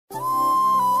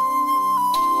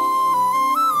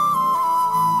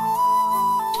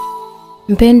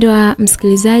Mpendwa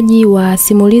msikilizaji wa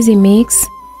Simulizi Mix,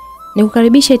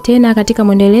 nikukaribishe tena katika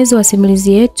mwendelezo wa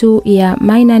simulizi yetu ya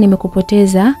MAYNER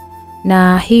nimekupoteza,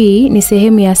 na hii ni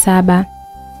sehemu ya 7.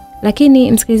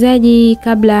 Lakini msikilizaji,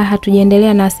 kabla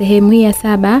hatujaendelea na sehemu hii ya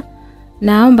 7,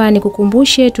 naomba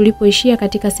nikukumbushe tulipoishia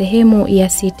katika sehemu ya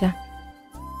 6.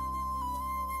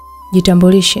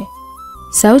 Jitambulishe.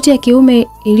 Sauti ya kiume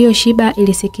iliyoshiba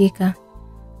ilisikika.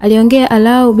 Aliongea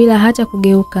alau bila hata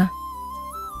kugeuka.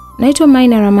 Naitwa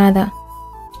MAYNER Ramadha.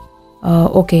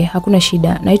 Okay, hakuna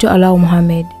shida. Naitwa Alau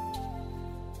Mohamed.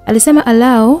 Alisema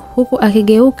Alau huku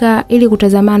akigeuka ili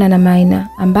kutazamana na MAYNER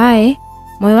ambaye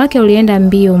moyo wake ulienda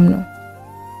mbio mno.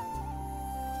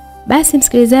 Basi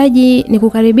msikilizaji,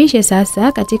 nikukaribishe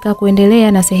sasa katika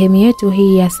kuendelea na sehemu yetu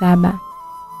hii ya 7.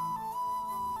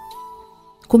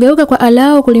 Kugeuka kwa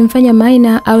Alau kulimfanya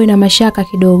MAYNER awe na mashaka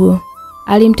kidogo.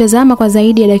 Alimtazama kwa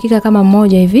zaidi ya dakika kama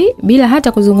moja hivi bila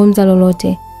hata kuzungumza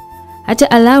lolote.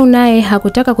 Hata Alau naye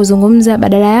hakutaka kuzungumza,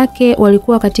 badala yake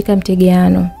walikuwa katika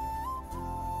mtegeano.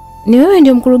 Ni wewe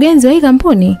ndio mkurugenzi wa hii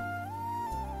kampuni?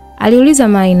 Aliuliza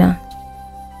MAYNER.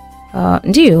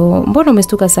 Ndio, mbona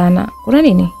umestuka sana? Kuna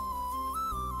nini?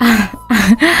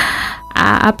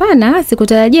 Hapana,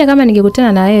 sikutarajia kama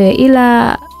ningekutana na wewe,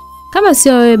 ila kama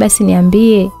sio wewe basi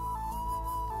niambie.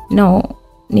 No,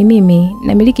 ni mimi,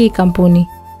 namiliki hii kampuni.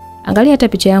 Angalia hata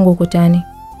picha yangu ukutani.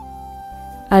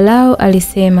 Alau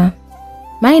alisema.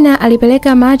 MAYNER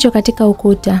alipeleka macho katika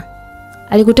ukuta.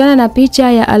 Alikutana na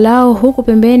picha ya Alau huku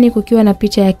pembeni kukiwa na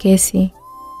picha ya Kesi.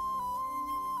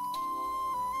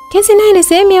 Kesi naye ni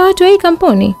sehemu ya watu wa hii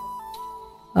kampuni?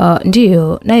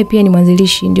 Ndio, naye pia ni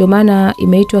mwanzilishi, ndio maana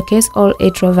imeitwa Case All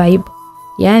Extra Vibe,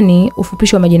 yani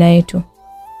ufupisho wa majina yetu.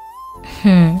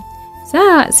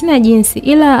 Saa sina jinsi,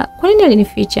 ila kwa nini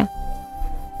alinificha?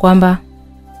 Kwamba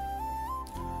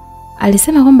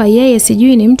alisema kwamba yeye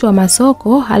sijui ni mtu wa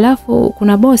masoko, halafu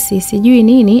kuna bosi sijui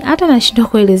nini, hata nashindwa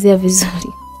kuelezea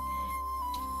vizuri.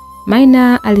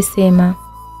 MAYNER alisema.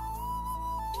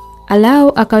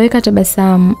 Alau akaweka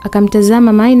tabasamu,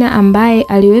 akamtazama MAYNER ambaye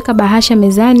aliweka bahasha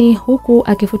mezani huku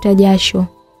akifuta jasho.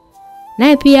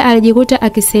 Naye pia alijikuta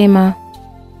akisema,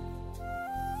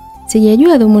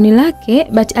 sijajua dhumuni lake,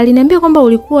 but aliniambia kwamba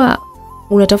ulikuwa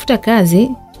unatafuta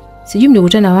kazi, sijui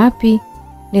mlikutana wapi.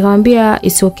 Nikamwambia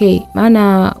it's okay,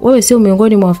 maana wewe sio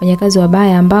miongoni mwa wafanyakazi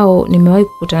wabaya ambao nimewahi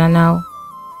kukutana nao.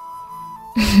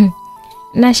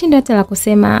 Nashinda hata la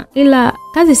kusema, ila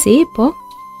kazi si ipo?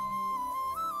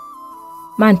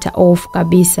 Manta off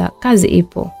kabisa, kazi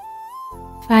ipo.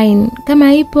 Fine,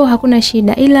 kama ipo hakuna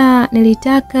shida, ila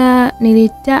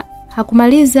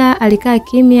hakumaliza. Alikaa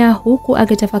kimya huku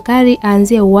akitafakari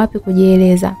aanzie wapi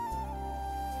kujieleza.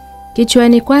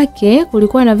 Kichwani kwake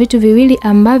kulikuwa na vitu viwili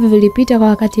ambavyo vilipita kwa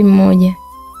wakati mmoja.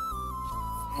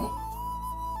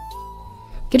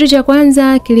 Kitu cha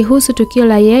kwanza kilihusu tukio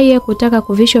la yeye kutaka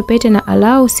kuvishwa pete na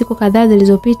Alau siku kadhaa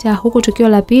zilizopita, huku tukio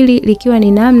la pili likiwa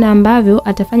ni namna ambavyo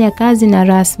atafanya kazi na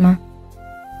Rasma.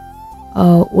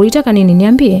 Ulitaka nini?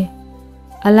 Niambie.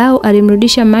 Alau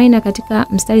alimrudisha MAYNER katika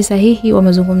mstari sahihi wa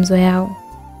mazungumzo yao.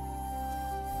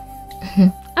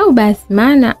 Au basi,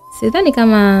 maana sidhani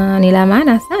kama ni la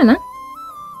maana sana,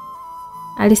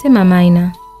 alisema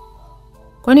MAYNER.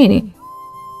 Kwa nini?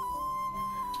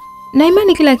 Na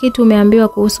imani kila kitu umeambiwa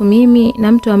kuhusu mimi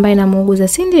na mtu ambaye namuuguza,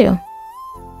 si ndio?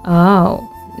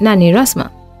 Nani, Rasma?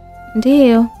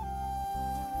 Ndio.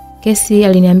 Kesi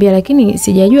aliniambia, lakini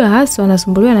sijajua hasa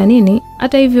anasumbuliwa na nini.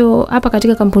 Hata hivyo hapa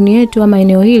katika kampuni yetu ama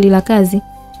eneo hili la kazi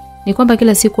ni kwamba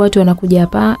kila siku watu wanakuja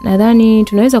hapa, nadhani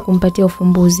tunaweza kumpatia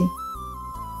ufumbuzi.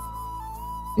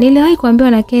 Niliwahi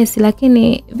kuambiwa na Kesi,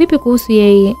 lakini vipi kuhusu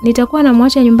yeye? Nitakuwa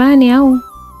namwacha nyumbani au?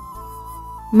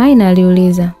 MAYNER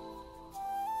aliuliza.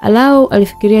 Alau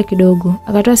alifikiria kidogo,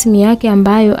 akatoa simu yake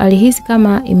ambayo alihisi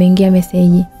kama imeingia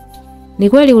meseji. Ni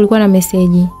kweli kulikuwa na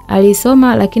meseji.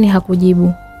 Alisoma lakini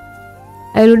hakujibu.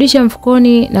 Alirudisha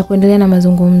mfukoni na kuendelea na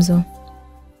mazungumzo.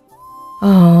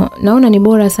 Naona ni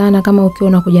bora sana kama ukiwa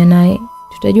unakuja naye.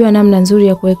 Tutajua namna nzuri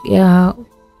ya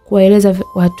kuwaeleza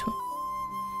watu.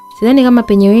 Sidhani kama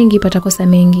penye wengi patakosa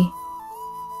mengi.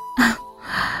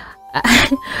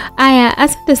 Aya,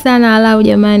 asante sana Alau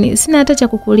jamani. Sina hata cha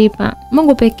kukulipa.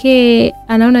 Mungu pekee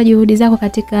anaona juhudi zako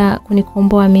katika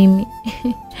kunikomboa mimi.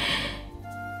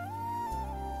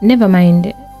 Never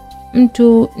mind.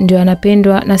 Mtu ndio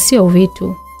anapendwa na sio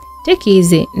vitu. Take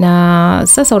easy. Na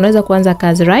sasa unaweza kuanza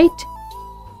kazi, right?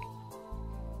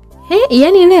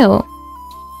 Yani leo?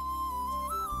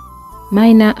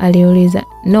 MAYNER aliuliza.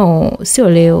 No, sio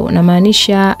leo.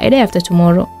 Namaanisha a day after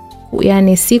tomorrow.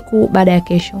 Yani siku baada ya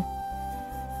kesho.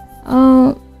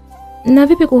 Na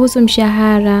vipi kuhusu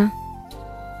mshahara?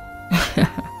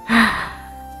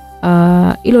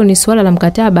 hilo ni swala la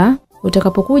mkataba.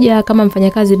 Utakapokuja kama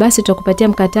mfanyakazi basi tutakupatia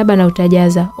mkataba na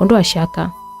utajaza. Ondoa shaka.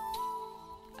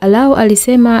 Alau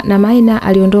alisema na Maina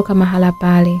aliondoka mahala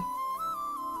pale.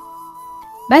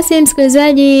 Basi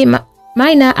msikilizaji,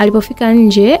 Maina alipofika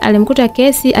nje alimkuta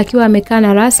Kesi akiwa amekaa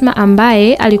na Rasma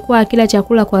ambaye alikuwa akila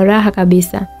chakula kwa raha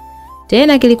kabisa.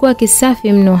 Tena kilikuwa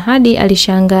kisafi mno hadi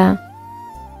alishangaa.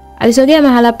 Alisogea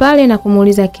mahala pale na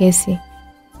kumuuliza Kesi,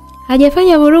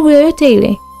 "Hajafanya vurugu yoyote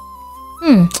ile?"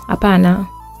 Hapana.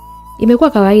 Imekuwa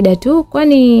kawaida tu,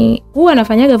 kwani huwa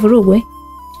anafanyaga vurugu?"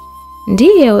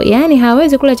 "Ndiyo, yani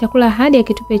hawezi kula chakula hadi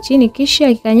akitupe chini kisha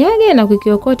akikanyage na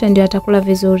kukiokota ndio atakula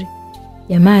vizuri."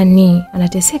 "Jamani,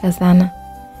 anateseka sana.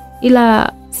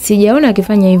 Ila sijaona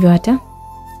akifanya hivyo hata."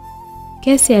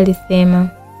 Kesi alisema.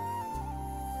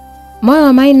 Moyo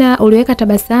wa Maina uliweka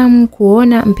tabasamu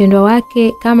kuona mpendwa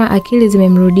wake kama akili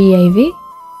zimemrudia hivi.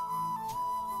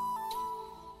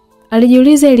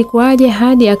 Alijiuliza ilikuwaje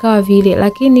hadi akawa vile,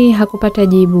 lakini hakupata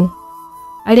jibu.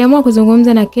 Aliamua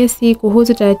kuzungumza na Kesi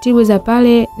kuhusu taratibu za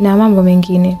pale na mambo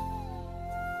mengine.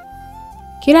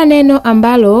 Kila neno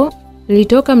ambalo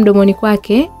lilitoka mdomoni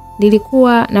kwake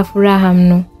lilikuwa na furaha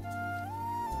mno.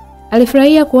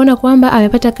 Alifurahia kuona kwamba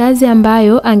amepata kazi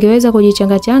ambayo angeweza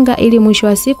kujichangachanga ili mwisho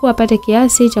wa siku apate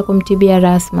kiasi cha kumtibia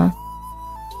Rasma.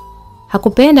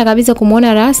 Hakupenda kabisa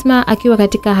kumuona Rasma akiwa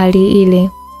katika hali ile.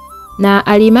 Na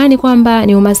aliimani kwamba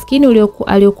ni umaskini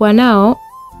aliokuwa nao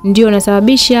ndio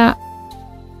unasababisha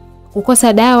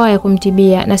kukosa dawa ya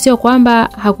kumtibia na sio kwamba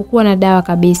hakukuwa na dawa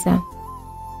kabisa.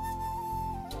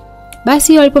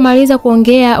 Basi walipomaliza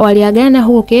kuongea waliagana,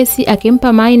 huko Kesi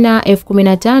akimpa Maina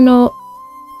 15,000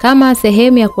 kama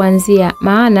sehemu ya kuanzia,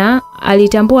 maana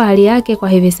alitambua hali yake kwa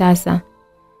hivi sasa.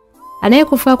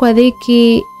 Anayekufaa kwa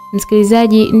dhiki,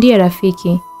 msikilizaji, ndiye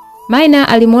rafiki. Maina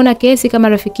alimuona Kesi kama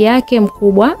rafiki yake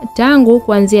mkubwa tangu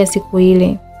kuanzia siku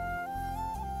ile.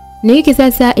 Ni hiki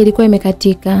sasa ilikuwa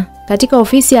imekatika. Katika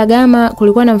ofisi ya Gama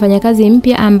kulikuwa na mfanyakazi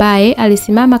mpya ambaye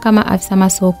alisimama kama afisa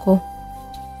masoko.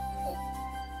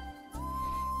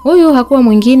 Huyu hakuwa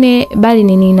mwingine bali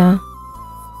ni Nina.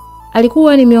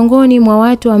 Alikuwa ni miongoni mwa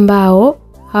watu ambao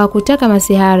hawakutaka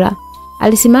masihara.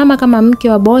 Alisimama kama mke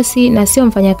wa bosi na sio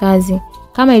mfanyakazi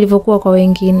kama ilivyokuwa kwa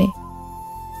wengine.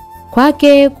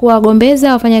 Kwake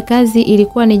kuwagombeza wafanyakazi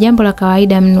ilikuwa ni jambo la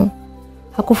kawaida mno.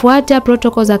 Hakufuata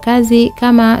protokoli za kazi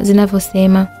kama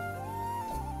zinavyosema.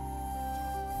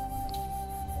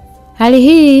 Hali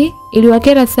hii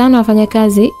iliwakera sana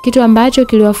wafanyakazi, kitu ambacho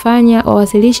kiliwafanya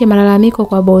wawasilishe malalamiko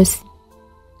kwa bosi.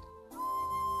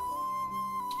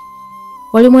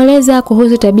 Walimueleza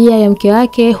kuhusu tabia ya mke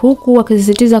wake huku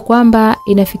wakisisitiza kwamba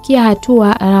inafikia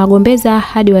hatua anawagombeza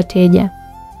hadi wateja.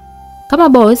 Kama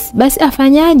boss, basi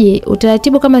afanyaje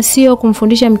utaratibu kama sio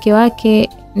kumfundisha mke wake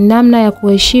namna ya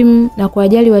kuheshimu na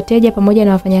kuwajali wateja pamoja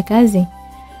na wafanyakazi?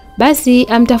 Basi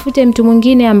amtafute mtu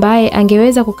mwingine ambaye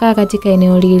angeweza kukaa katika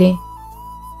eneo lile.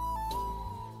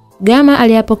 Gama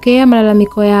aliyapokea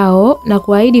malalamiko yao na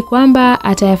kuahidi kwamba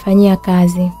atayafanyia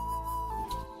kazi.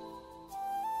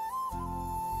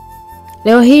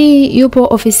 Leo hii yupo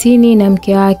ofisini na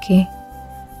mke wake.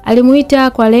 Alimuita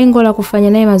kwa lengo la kufanya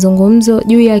naye mazungumzo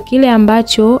juu ya kile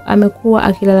ambacho amekuwa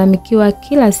akilalamikiwa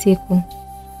kila siku.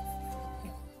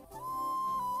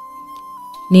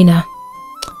 "Nina,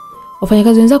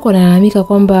 wafanyakazi wenzako wanalalamika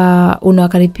kwamba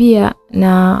unawakaripia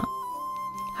na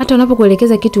hata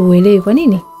unapokuelekeza kitu huelewi. Kwa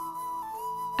nini?"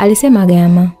 alisema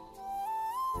Gama.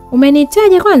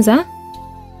 "Umenitaja kwanza?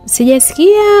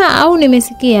 Sijasikia au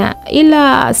nimesikia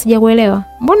ila sijakuelewa.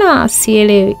 Mbona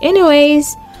sielewi?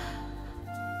 Anyways,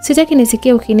 sitaki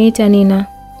nisikie ukiniita Nina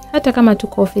hata kama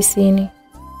tuko ofisini.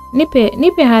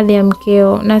 Nipe hadhi ya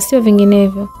mkeo na sio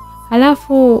vinginevyo.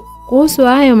 Halafu kuhusu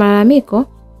hayo malalamiko,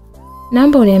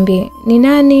 naomba uniambie ni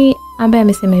nani ambaye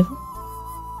amesema hivyo?"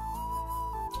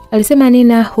 alisema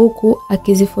Nina huku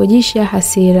akizifojisha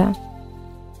hasira.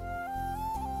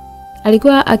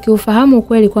 Alikuwa akiufahamu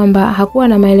ukweli kwamba hakuwa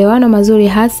na maelewano mazuri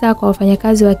hasa kwa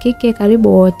wafanyakazi wa kike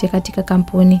karibu wote katika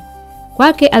kampuni.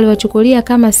 Kwake aliwachukulia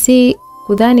kama si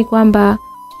kudhani kwamba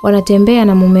wanatembea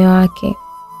na mume wake.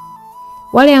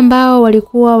 Wale ambao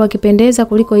walikuwa wakipendeza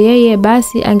kuliko yeye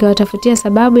basi angewatafutia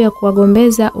sababu ya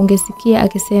kuwagombeza. Ungesikia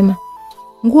akisema,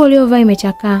 "Nguo uliyovaa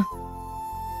imechakaa."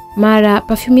 Mara,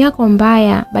 "Perfume yako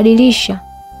mbaya, badilisha."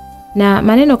 Na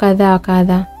maneno kadhaa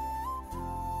kadhaa.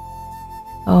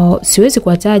 Siwezi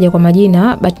kuwataja kwa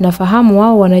majina, but nafahamu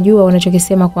wao wanajua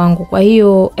wanachokisema kwangu. Kwa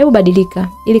hiyo, hebu badilika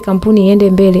ili kampuni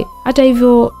iende mbele. Hata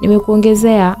hivyo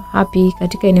nimekuongezea Happy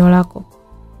katika eneo lako.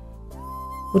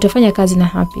 Utafanya kazi na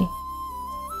Happy.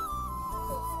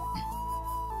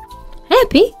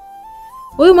 Happy?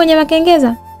 Huyu mwenye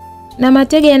makengeza? na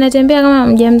matege yanatembea kama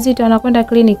mjamzito anakwenda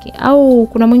kliniki au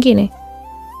kuna mwingine?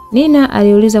 Nina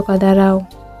aliuliza kwa dharau.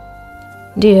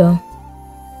 Ndio.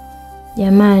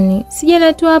 Jamani, si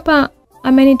jana tu hapa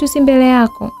amenitusi mbele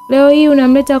yako. Leo hii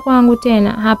unamleta kwangu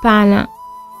tena? Hapana.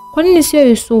 Kwa nini sio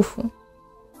Yusufu?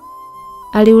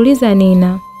 Aliuliza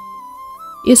Nina.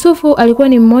 Yusufu alikuwa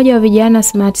ni mmoja wa vijana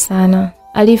smart sana.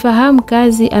 Alifahamu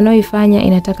kazi anayoifanya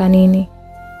inataka nini.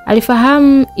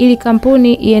 Alifahamu ili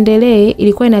kampuni iendelee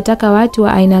ilikuwa inataka watu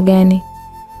wa aina gani.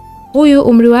 Huyu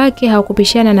umri wake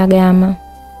haukupishana na Gama.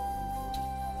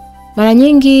 Mara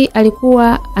nyingi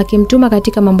alikuwa akimtuma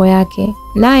katika mambo yake,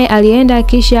 naye alienda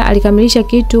kisha alikamilisha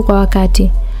kitu kwa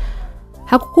wakati.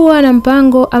 Hakukuwa na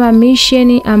mpango ama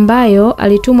mission ambayo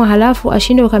alitumwa halafu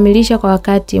ashinde kukamilisha kwa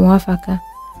wakati mwafaka.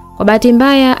 Kwa bahati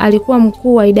mbaya alikuwa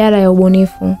mkuu wa idara ya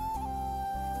ubunifu.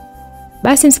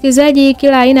 Basi msikilizaji,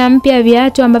 kila aina mpya ya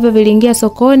viatu ambavyo viliingia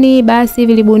sokoni basi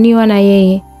vilibuniwa na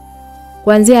yeye.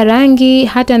 Kuanzia rangi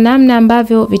hata namna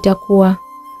ambavyo vitakuwa.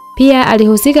 Pia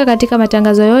alihusika katika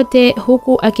matangazo yote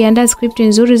huku akiandaa script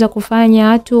nzuri za kufanya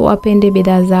watu wapende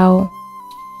bidhaa zao.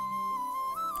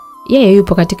 Yeye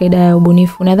yupo katika idara ya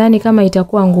ubunifu, nadhani kama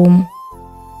itakuwa ngumu.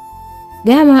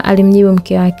 Gama alimjibu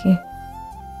mke wake.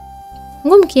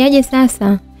 Ngumu kiaje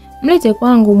sasa? Mlete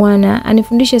kwangu mwana,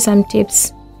 anifundishe some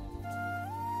tips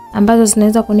ambazo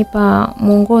zinaweza kunipa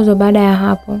mwongozo baada ya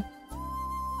hapo.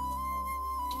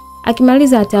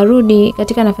 Akimaliza atarudi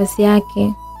katika nafasi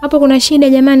yake. Hapo kuna shida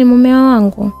jamani mume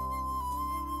wangu?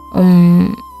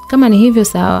 Kama ni hivyo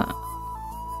sawa.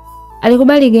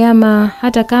 Alikubali Gama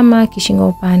hata kama kishingo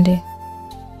upande.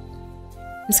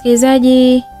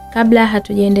 Msikilizaji, kabla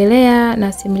hatujaendelea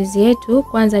na simulizi yetu,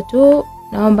 kwanza tu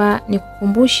naomba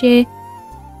nikukumbushe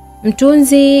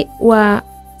mtunzi wa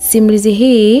simulizi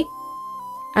hii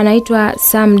anaitwa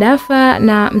Sam Dafa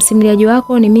na msimuliaji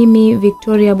wako ni mimi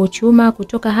Victoria Buchuma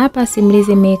kutoka hapa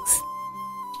Simulizi Mix.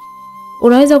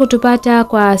 Unaweza kutupata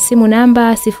kwa simu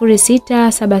namba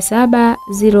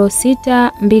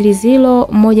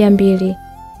 0677062012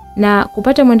 na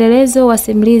kupata mwendelezo wa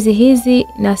simulizi hizi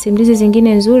na simulizi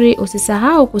zingine nzuri.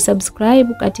 Usisahau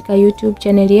kusubscribe katika YouTube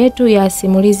channel yetu ya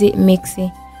Simulizi Mix.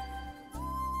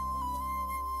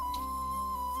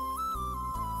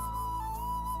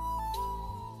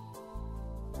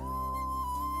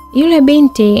 Yule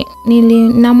binti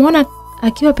ninamuona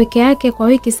akiwa peke yake kwa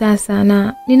wiki sasa,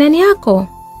 na ni nani yako?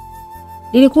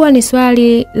 Lilikuwa ni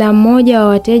swali la mmoja wa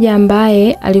wateja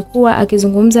ambaye alikuwa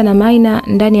akizungumza na Mayner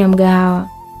ndani ya mgahawa.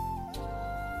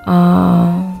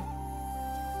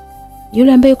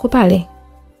 Yule ambaye yuko pale?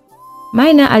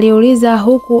 Mayner aliuliza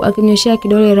huku akimnyoshia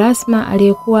kidole Rasma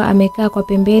aliyekuwa amekaa kwa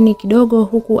pembeni kidogo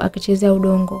huku akichezea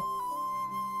udongo.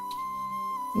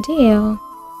 Ndio.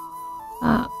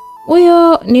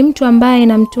 Huyo ni mtu ambaye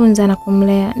namtunza na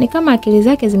kumlea. Ni kama akili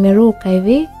zake zimeruka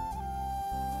hivi.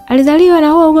 Alizaliwa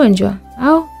na huo ugonjwa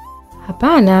au?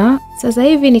 Hapana, sasa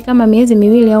hivi ni kama miezi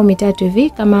 2 au 3 hivi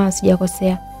kama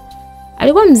sijakosea.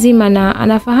 Alikuwa mzima na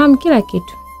anafahamu kila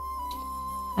kitu.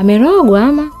 Amerogwa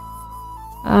ama?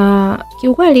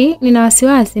 Kiukweli nina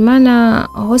wasiwasi maana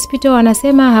hospital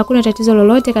wanasema hakuna tatizo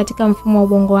lolote katika mfumo wa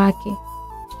ubongo wake.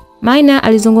 Mayner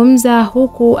alizungumza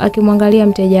huku akimwangalia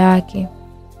mteja wake.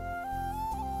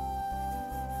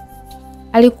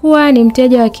 Alikuwa ni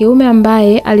mteja wa kiume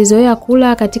ambaye alizoea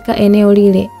kula katika eneo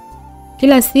lile.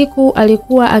 Kila siku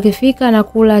alikuwa akifika na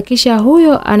kula kisha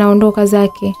huyo anaondoka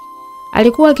zake.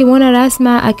 Alikuwa akimwona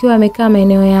Rasma akiwa amekaa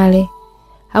maeneo yale.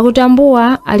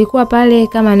 Hakutambua alikuwa pale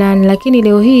kama nani, lakini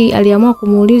leo hii aliamua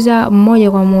kumuuliza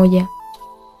mmoja kwa moja.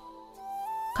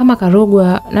 Kama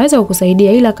karogwa naweza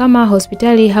kukusaidia, ila kama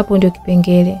hospitali hapo ndio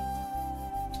kipengele.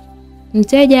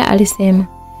 Mteja alisema,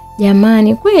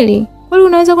 "Jamani, kweli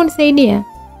unaweza kunisaidia?"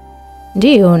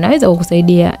 Ndio, naweza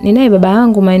kukusaidia. Ninaye baba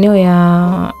yangu maeneo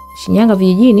ya Shinyanga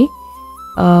vijijini.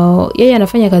 Yeye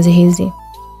anafanya kazi hizi.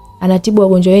 Anatibu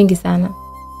wagonjwa wengi sana.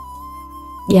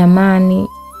 Jamani,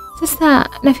 sasa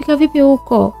nafika vipi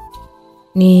huko?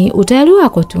 Ni utayari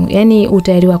wako tu. Yaani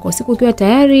utayari wako. Siku ukiwa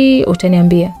tayari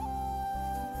utaniambia.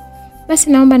 Basi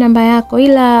naomba namba yako,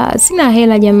 ila sina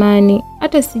hela jamani.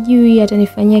 Hata sijui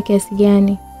atanifanyia kiasi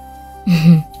gani.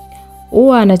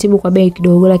 Huwa anatibu kwa bei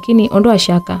kidogo, lakini ondoa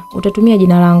shaka, utatumia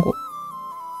jina langu.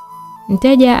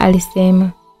 Mteja alisema.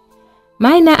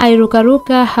 Mayner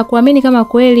alirukaruka, hakuamini kama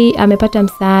kweli amepata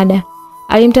msaada.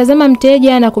 Alimtazama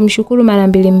mteja na kumshukuru mara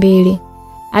mbili.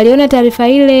 Aliona taarifa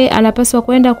ile anapaswa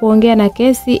kwenda kuongea na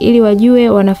kesi ili wajue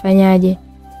wanafanyaje.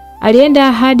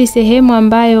 Alienda hadi sehemu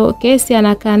ambayo kesi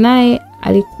anakaa naye,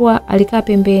 alikaa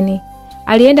pembeni.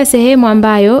 Alienda sehemu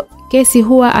ambayo kesi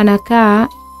huwa anakaa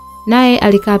naye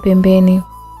alikaa pembeni.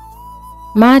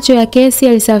 Macho ya Kesi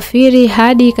yalisafiri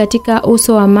hadi katika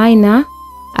uso wa Mayner.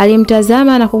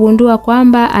 Alimtazama na kugundua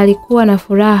kwamba alikuwa na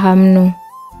furaha mno.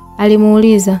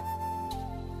 Alimuuliza,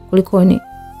 "Kulikoni?"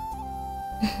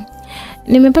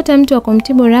 "Nimepata mtu wa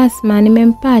kumtibu Rasma,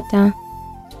 nimempata."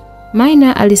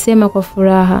 Mayner alisema kwa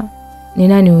furaha. "Ni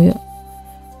nani huyo?"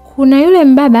 "Kuna yule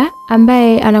mbaba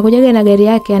ambaye anakujaga na gari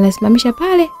yake anasimamisha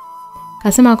pale.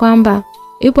 Kasema kwamba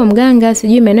yupo mganga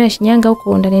sijui maeneo ya Shinyanga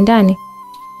huko ndani.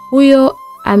 Huyo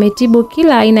ametibu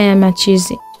kila aina ya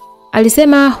machizi."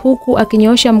 Alisema huku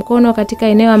akinyoosha mkono katika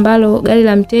eneo ambalo gari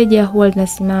la mteja huwa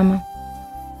linasimama.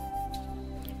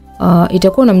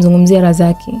 Itakuwa unamzungumzia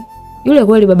Razaki. Yule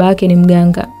kweli baba yake ni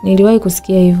mganga. Niliwahi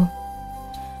kusikia hivyo."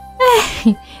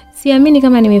 Siamini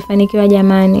kama nimefanikiwa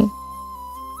jamani.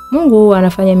 Mungu huwa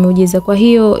anafanya miujiza, kwa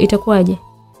hiyo itakuwaje?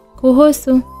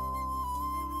 Kuhusu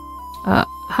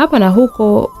hapa na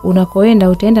huko unakoenda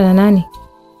utaenda na nani?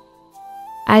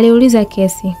 Aliuliza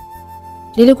Kesi.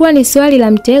 Lilikuwa ni swali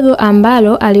la mtego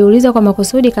ambalo aliuliza kwa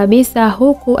makusudi kabisa,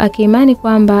 huku akiimani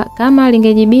kwamba kama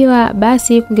lingejibiwa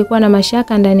basi kungekuwa na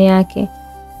mashaka ndani yake.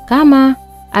 Kama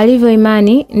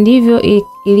alivyoimani ndivyo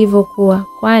ilivyokuwa,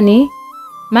 kwani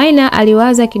Mayner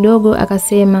aliwaza kidogo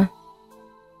akasema,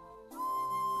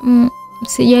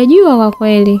 "Sijajua kwa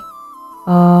kweli."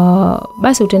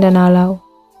 Basi utaenda na Alau."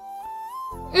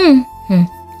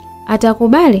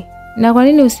 Atakubali? Na kwa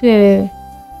nini usiwe wewe?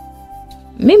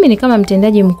 Mimi ni kama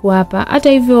mtendaji mkuu hapa.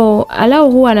 Hata hivyo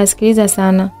Alau huwa anasikiliza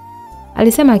sana,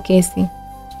 alisema Kesi.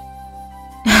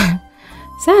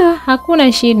 Sawa,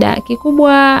 hakuna shida.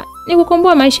 Kikubwa ni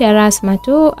kukomboa maisha ya Rasma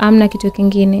tu, amna kitu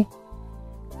kingine.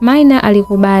 Mayner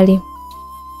alikubali.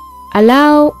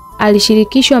 Alau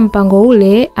alishirikishwa mpango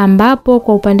ule ambapo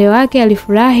kwa upande wake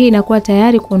alifurahi na kuwa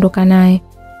tayari kuondoka naye.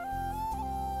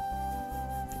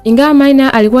 Ingawa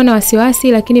Mayner alikuwa na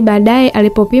wasiwasi, lakini baadaye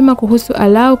alipopima kuhusu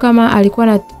Alau kama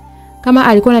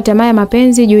alikuwa na tamaa ya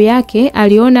mapenzi juu yake,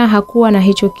 aliona hakuwa na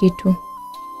hicho kitu.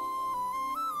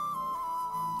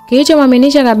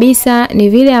 Kilichomwaminisha kabisa ni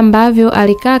vile ambavyo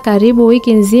alikaa karibu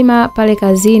wiki nzima pale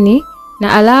kazini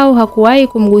na Alau hakuwahi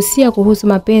kumgusia kuhusu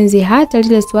mapenzi. Hata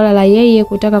lile suala la yeye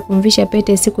kutaka kumvisha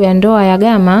pete siku ya ndoa ya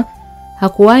Gama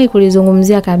hakuwahi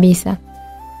kulizungumzia kabisa.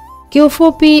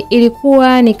 Kiufupi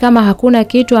ilikuwa ni kama hakuna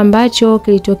kitu ambacho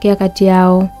kilitokea kati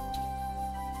yao.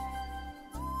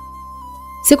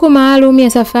 Siku maalum ya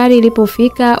safari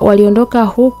ilipofika, waliondoka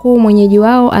huku mwenyeji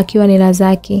wao akiwa ni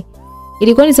Razaki.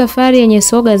 Ilikuwa ni safari yenye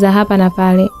soga za hapa na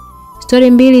pale. Stori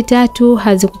 2-3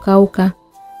 hazikukauka.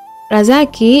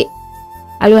 Razaki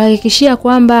aliwahakikishia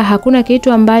kwamba hakuna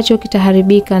kitu ambacho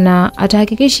kitaharibika na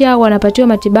atahakikisha wanapatiwa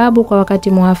matibabu kwa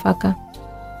wakati muafaka.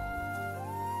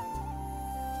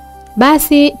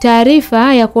 Basi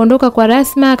taarifa ya kuondoka kwa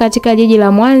Rasma katika jiji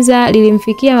la Mwanza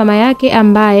lilimfikia mama yake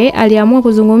ambaye aliamua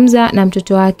kuzungumza na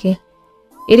mtoto wake.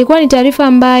 Ilikuwa ni taarifa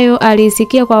ambayo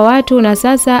aliisikia kwa watu na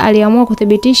sasa aliamua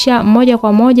kuthibitisha moja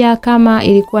kwa moja kama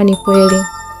ilikuwa ni kweli.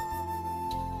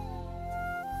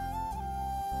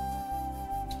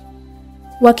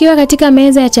 Wakiwa katika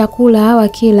meza ya chakula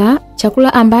wakila,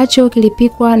 chakula ambacho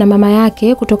kilipikwa na mama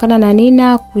yake kutokana na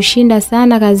Nina kushinda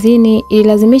sana kazini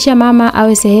ililazimisha mama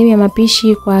awe sehemu ya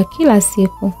mapishi kwa kila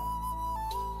siku.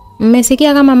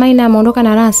 "Mmesikia kama Mayner ameondoka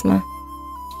na Rasma?"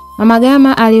 Mama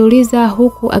Gama aliuliza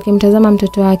huku akimtazama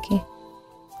mtoto wake.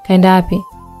 "Kaenda wapi?"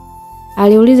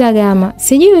 aliuliza Gama.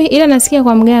 "Sijui ila nasikia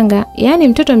kwa mganga, yaani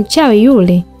mtoto mchawi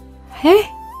yule." "He?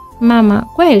 Mama,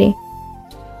 kweli?"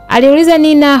 aliuliza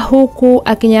Nina huku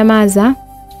akinyamaza.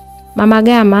 Mama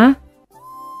Gama,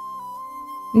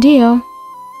 "Ndiyo.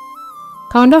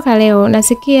 Kaondoka leo.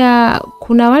 Nasikia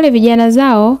kuna wale vijana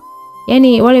zao,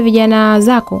 yani wale vijana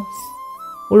zako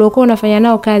uliokuwa unafanya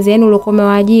nao kazi, yani uliokuwa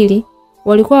umewaajiri,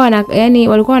 walikuwa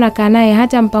wanakaa naye,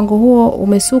 hata mpango huo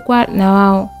umesukwa na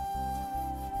wao."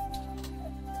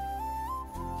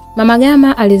 Mama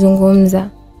Gama alizungumza.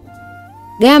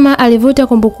 Gama alivuta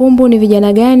kumbukumbu ni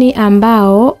vijana gani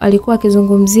ambao alikuwa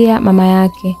akizungumzia mama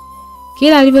yake.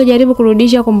 Kila alivyojaribu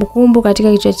kurudisha kumbukumbu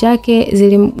katika kichwa chake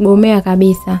zilimgomea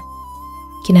kabisa.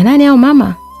 "Kina nani hao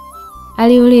mama?"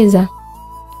 aliuliza.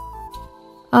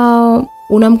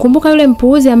 Unamkumbuka yule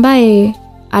mpuuzi ambaye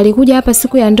alikuja hapa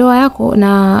siku ya ndoa yako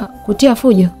na kutia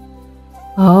fujo?"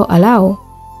 Alau,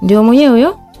 ndio mwenyewe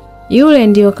huyo. Yule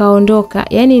ndio kaondoka,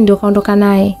 yani ndio kaondoka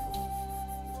naye.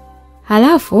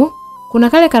 Halafu kuna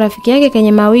kale karafiki yake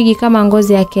kenye mawigi kama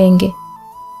ngozi ya kenge,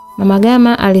 Mama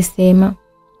Gama alisema.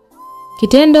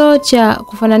 Kitendo cha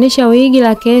kufananisha wigi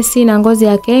la Kesi na ngozi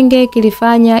ya kenge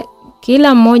kilifanya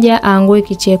kila mmoja aangue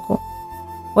kicheko.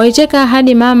 Walicheka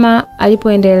hadi mama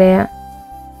alipoendelea.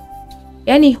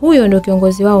 "Yaani huyo ndio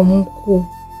kiongozi wao mkuu.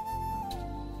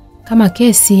 Kama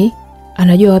Kesi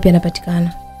anajua wapi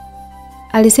anapatikana,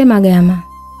 alisema Gama.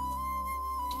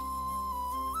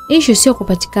 Issue sio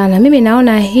kupatikana. Mimi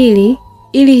naona ili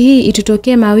hii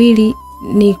itutokee mawili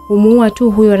ni kumuua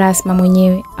tu huyo Rasma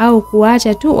mwenyewe au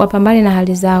kuacha tu wapambane na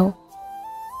hali zao,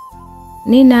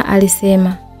 Nina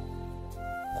alisema.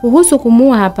 Kuhusu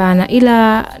kumuua hapana,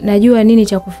 ila najua nini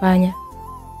cha kufanya,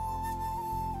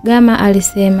 Gama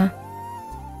alisema.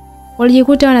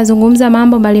 Walijikuta wanazungumza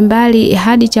mambo mbalimbali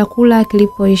hadi chakula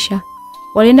kilipoisha.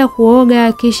 Walienda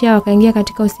kuoga kisha wakaingia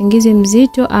katika usingizi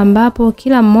mzito ambapo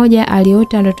kila mmoja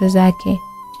aliota ndoto zake.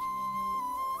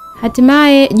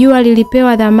 Hatimaye jua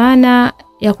lilipewa dhamana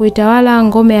ya kuitawala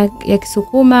ngome ya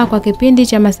Kisukuma kwa kipindi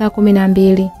cha masaa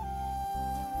 12.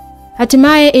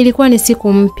 Hatimaye ilikuwa ni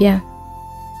siku mpya.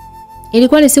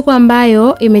 Ilikuwa ni siku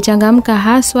ambayo imechangamka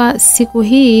haswa. Siku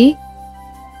hii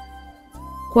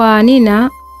kwa Nina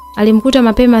alimkuta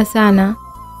mapema sana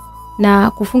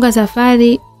na kufunga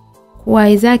safari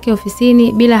kuwahi zake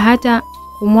ofisini bila hata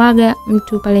kumwaga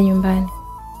mtu pale nyumbani.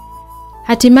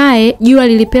 Hatimaye jua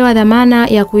lilipewa dhamana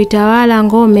ya kuitawala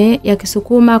ngome ya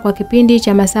Kisukuma kwa kipindi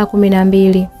cha masaa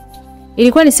 12.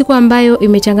 Ilikuwa ni siku ambayo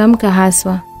imechangamka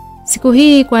haswa. Siku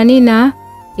hii kwa Nina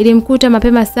ilimkuta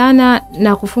mapema sana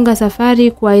na kufunga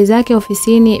safari kuwahi zake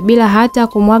ofisini bila hata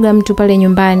kumwaga mtu pale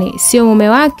nyumbani, sio mume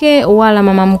wake wala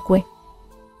mama mkwe.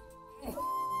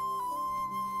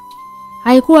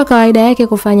 Haikuwa kawaida yake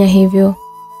kufanya hivyo.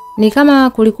 Ni kama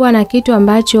kulikuwa na kitu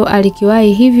ambacho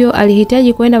alikiwahi, hivyo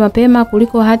alihitaji kwenda mapema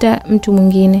kuliko hata mtu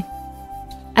mwingine.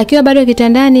 Akiwa bado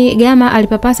kitandani, Gama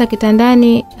alipapasa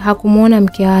kitandani, hakumuona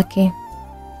mke wake.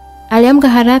 Aliamka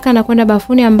haraka na kwenda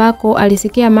bafuni ambako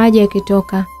alisikia maji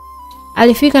yakitoka.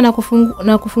 Alifika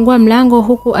na kufungua mlango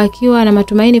huku akiwa na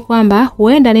matumaini kwamba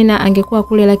huenda Nina angekuwa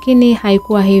kule, lakini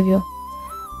haikuwa hivyo.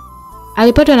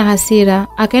 Alipatwa na hasira,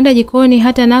 akaenda jikoni,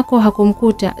 hata nako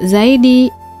hakumkuta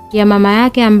zaidi ya mama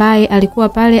yake ambaye alikuwa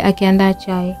pale akiandaa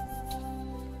chai.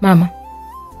 "Mama,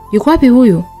 yuko wapi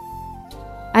huyu?"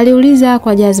 aliuliza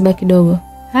kwa jazba kidogo.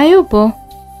 "Hayupo."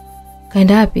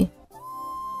 "Kaenda wapi?"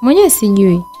 "Mwenyewe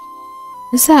sijui."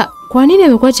 "Sasa kwa nini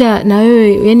amekuacha na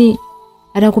wewe, yani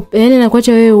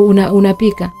anakuacha wewe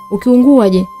unapika? Ukiungua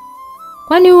je?"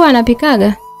 "Kwani huwa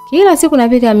anapikaga? Kila siku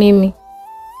napika mimi."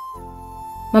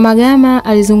 Mama Gama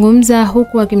alizungumza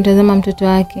huku akimtazama mtoto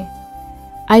wake.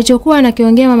 Alichokuwa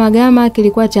anakiongea Mama Gama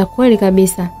kilikuwa cha kweli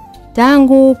kabisa.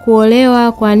 Tangu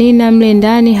kuolewa kwa Nina mle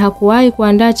ndani hakuwahi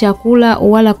kuandaa chakula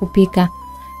wala kupika.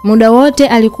 Muda wote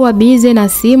alikuwa bize na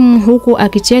simu huku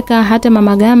akicheka. Hata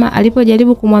Mama Gama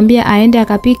alipojaribu kumwambia aende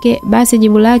akapike, basi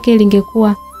jibu lake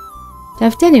lingekuwa,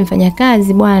 "Tafuteni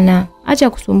mfanyakazi bwana, acha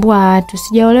kusumbua watu.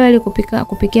 Sijaolewa ili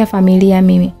kupikia familia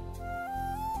mimi."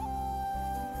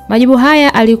 Majibu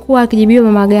haya alikuwa akijibiwa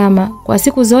Mama Gama. Kwa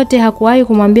siku zote hakuwahi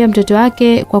kumwambia mtoto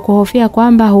wake kwa kuhofia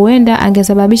kwamba huenda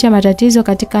angesababisha matatizo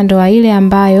katika ndoa ile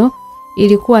ambayo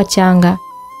ilikuwa changa.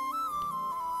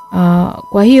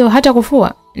 Kwa hiyo hata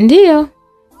kufua? Ndiyo.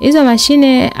 Hizo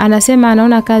mashine anasema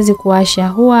anaona kazi kuwasha.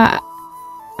 Huwa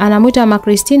anamuita Mama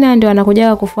Christina ndio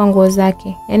anakuja kufua nguo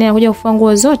zake. Yaani anakuja kufua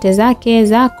nguo zote zake,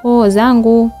 zako,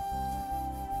 zangu.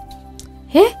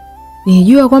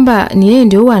 Nijua kwamba ni yeye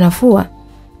ndio huwa anafua.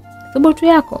 "Thubutu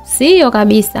yako." "Sio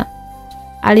kabisa,"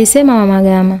 alisema Mama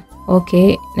Gama.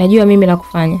 "Okay, najua mimi la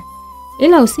kufanya.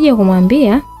 Ila usije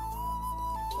kumwambia."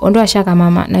 "Ondoa shaka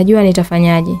mama, najua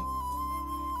nitafanyaje,"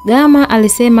 Gama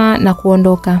alisema na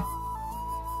kuondoka.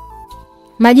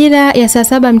 Majira ya saa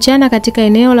 7 mchana katika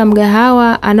eneo la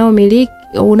mgahawa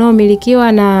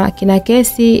unaomilikiwa na kina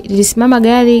Kesi lilisimama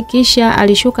gari, kisha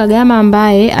alishuka Gama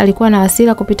ambaye alikuwa na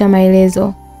hasira kupita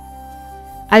maelezo.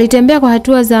 Alitembea kwa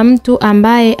hatua za mtu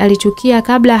ambaye alichukia.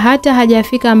 Kabla hata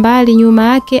hajafika mbali, nyuma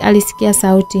yake alisikia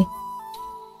sauti.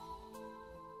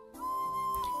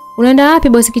 "Unaenda wapi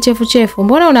bosi kichefuchefu?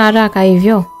 Mbona una haraka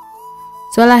hivyo?"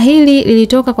 Swala hili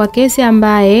lilitoka kwa Kesi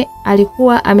ambaye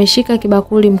alikuwa ameshika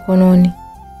kibakuli mkononi.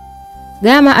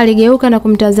 Gama aligeuka na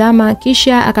kumtazama,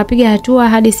 kisha akapiga hatua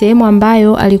hadi sehemu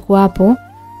ambayo alikuwapo.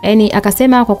 Yaani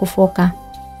akasema kwa kufoka,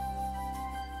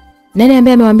 "Nani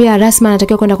ambaye amemwambia Rasma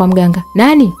anatakiwa kwenda kwa mganga?"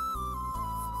 "Nani?"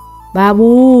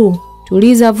 "Babu,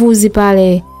 tuliza vuzi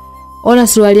pale. Ona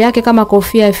suruali yake kama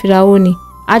kofia ya Firauni.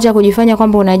 Acha kujifanya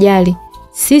kwamba unajali.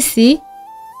 Sisi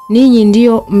ninyi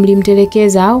ndio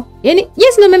mlimtelekeza au? Yaani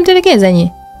yes ndio mmemtelekeza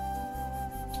nyie.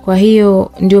 Kwa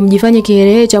hiyo ndio mjifanye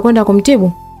kiherehe cha kwenda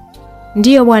kumtibu?"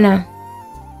 "Ndio bwana."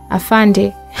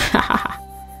 "Afande."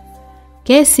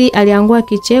 Kesi aliangua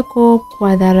kicheko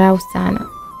kwa dharau sana.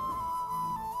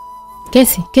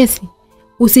 Kesi,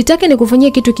 usitake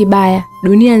nikufanyie kitu kibaya.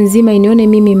 Dunia nzima inione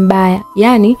mimi mbaya.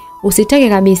 Yaani usitake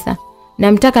kabisa.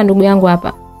 Namtaka ndugu yangu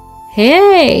hapa."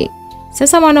 "Hey,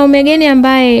 Sasa mwanaume gani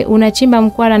ambaye unachimba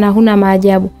mkwara na huna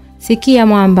maajabu? Sikia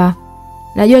mwamba,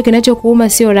 najua kinachokuuma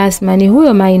sio Rasma, ni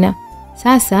huyo Maina.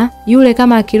 Sasa yule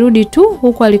kama akirudi tu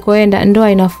huku alikoenda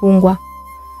ndoa inafungwa.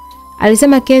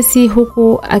 Alisema Kesi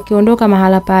huku akiondoka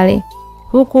mahala pale,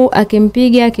 huku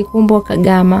akimpiga kikumbo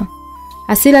Gama.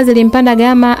 Hasira zilimpanda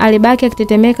Gama, alibaki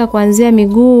akitetemeka kuanzia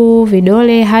miguu,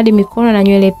 vidole hadi mikono na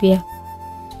nywele pia.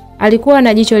 Alikuwa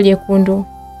na jicho jekundu.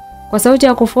 Kwa sauti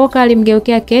ya kufoka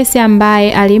alimgeukea Kesi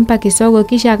ambaye alimpa kisogo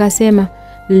kisha akasema,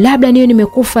 labda niyo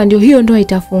nimekufa ndio hiyo ndoa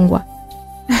itafungwa.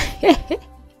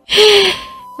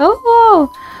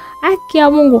 Haki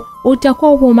ya Mungu,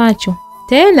 utakuwa upo macho.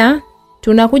 Tena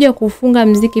tunakuja kufunga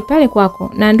mziki pale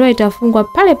kwako na ndoa itafungwa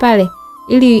pale pale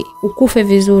ili ukufe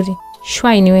vizuri.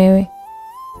 Shwaini wewe,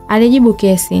 alijibu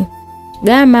Kesi.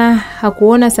 Gama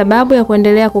hakuona sababu ya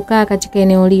kuendelea kukaa katika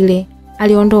eneo lile.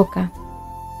 Aliondoka.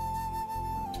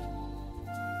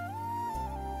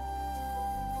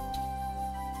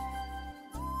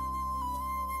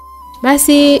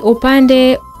 Basi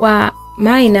upande wa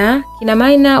Maina, kina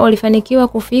Maina walifanikiwa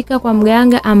kufika kwa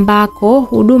mganga ambako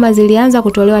huduma zilianza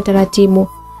kutolewa taratibu.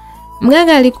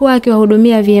 Mganga alikuwa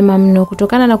akiwahudumia vyema mno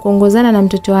kutokana na kuongozana na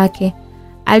mtoto wake.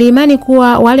 Aliimani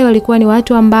kuwa wale walikuwa ni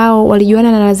watu ambao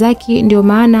walijuana na Razaki, ndio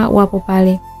maana wapo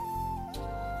pale.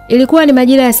 Ilikuwa ni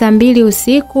majira ya saa 2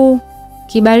 usiku,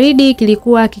 kibaridi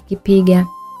kilikuwa kikipiga.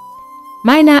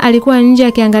 Maina alikuwa nje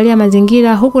akiangalia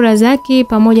mazingira huku Razaki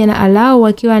pamoja na Alau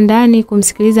wakiwa ndani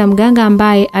kumsikiliza mganga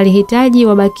ambaye alihitaji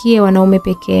wabakie wanaume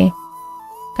pekee.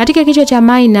 Katika kichwa cha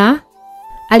Maina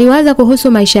aliwaza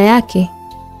kuhusu maisha yake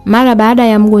mara baada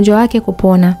ya mgonjwa wake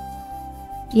kupona.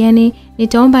 Yaani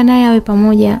nitaomba naye awe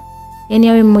pamoja, yaani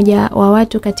awe mmoja wa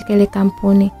watu katika ile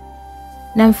kampuni.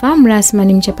 Namfahamu Rasma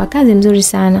ni mchapakazi mzuri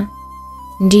sana.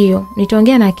 Ndiyo,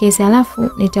 nitaongea na Kesi alafu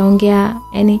nitaongea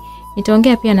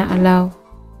pia na Alau.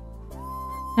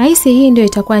 Nahisi hii ndio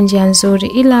itakuwa njia nzuri,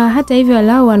 ila hata hivyo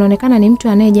Alau anaonekana ni mtu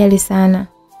anayejali sana.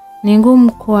 Ni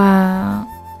ngumu kwa...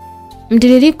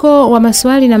 Mtiririko wa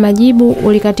maswali na majibu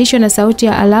ulikatishwa na sauti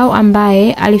ya Alau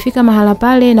ambaye alifika mahala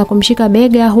pale na kumshika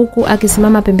bega huku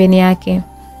akisimama pembeni yake.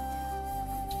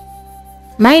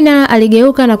 Maina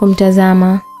aligeuka na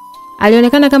kumtazama.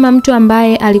 Alionekana kama mtu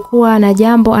ambaye alikuwa na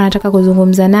jambo anataka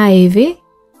kuzungumza naye hivi.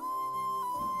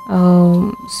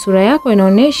 Sura yako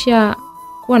inaonyesha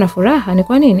kuwa na furaha, ni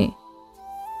kwa nini?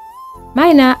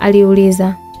 Maina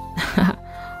aliuliza.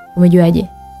 Umejuaje?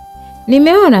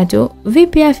 Nimeona tu.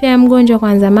 Vipi afya ya mgonjwa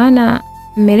kwanza, maana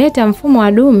mmeleta mfumo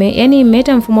wa dume, yani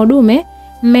mmeleta mfumo dume,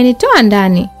 mmenitoa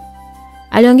ndani.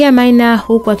 Aliongea Maina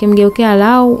huku akimgeukea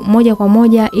Alau moja kwa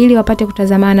moja ili wapate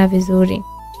kutazamana vizuri.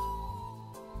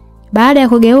 Baada ya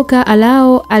kugeuka,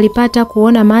 Alau alipata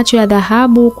kuona macho ya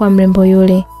dhahabu kwa mrembo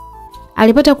yule.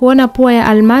 Alipata kuona pua ya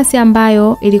almasi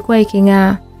ambayo ilikuwa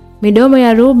iking'aa. Midomo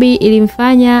ya rubi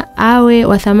ilimfanya awe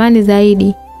wa thamani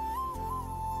zaidi.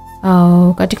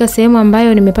 Katika sehemu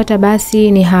ambayo nimepata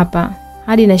basi ni hapa.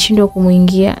 Hadi nashindwa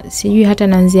kumuingia, sijui hata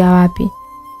naanzia wapi.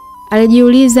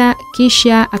 Alijiuliza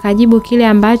kisha akajibu kile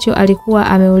ambacho alikuwa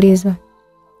ameulizwa.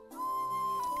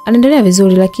 Anaendelea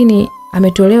vizuri lakini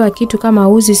ametolewa kitu kama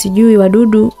uzi sijui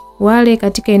wadudu wale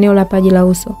katika eneo la paji la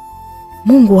uso.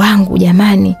 Mungu wangu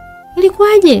jamani.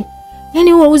 Ilikuwaje?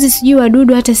 Yaani huo uzi sijui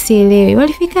wadudu hata sielewi.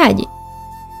 Walifikaje?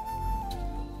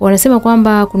 Wanasema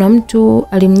kwamba kuna mtu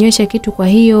alimnywesha kitu, kwa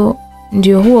hiyo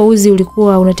ndio huo uzi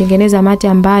ulikuwa unatengeneza mate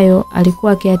ambayo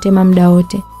alikuwa akiyatema muda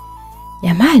wote.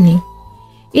 Jamani,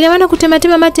 ina maana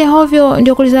kutematema mate hovyo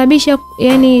ndio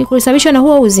kulisababishwa na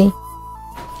huo uzi?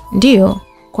 Ndio,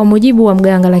 kwa mujibu wa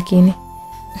mganga lakini.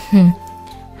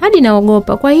 Hadi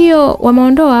naogopa. Kwa hiyo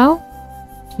wameondoa au?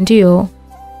 Ndio.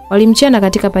 Walimchana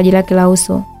katika paji lake la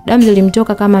uso. Damu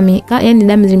zilimtoka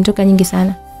damu zilimtoka nyingi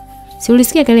sana. Si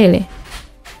ulisikia kelele?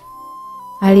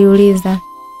 Aliuliza.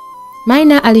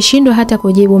 Maina alishindwa hata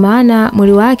kujibu maana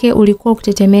mwili wake ulikuwa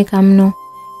ukitetemeka mno.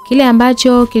 Kile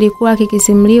ambacho kilikuwa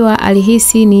kikisimuliwa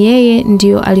alihisi ni yeye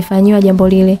ndio alifanyiwa jambo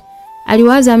lile.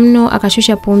 Aliwaza mno,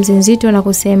 akashusha pumzi nzito na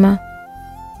kusema,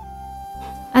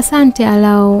 asante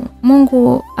Alau,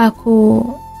 Mungu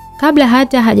Kabla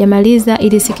hata hajamaliza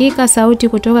ilisikika sauti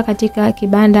kutoka katika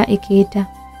kibanda ikiita,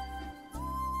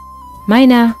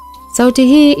 Maina. Sauti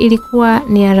hii ilikuwa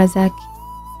ni ya Razaki.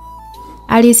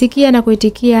 Alisikia na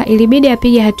kuitikia. Ilibidi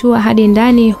apige hatua hadi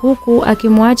ndani huku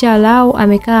akimwacha Alau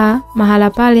amekaa mahala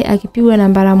pale akipigwa na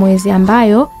mbaramwezi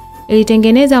ambayo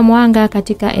ilitengeneza mwanga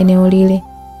katika eneo lile.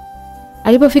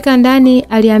 Alipofika ndani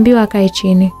aliambiwa akae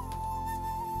chini.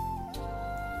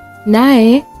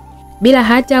 Naye bila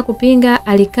hata kupinga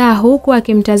alikaa huku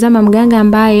akimtazama mganga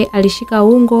ambaye alishika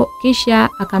ungo kisha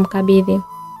akamkabidhi.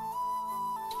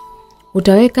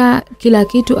 Utaweka kila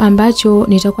kitu ambacho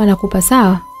nitakuwa nakupa,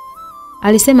 sawa?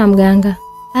 Alisema mganga.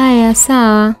 Haya,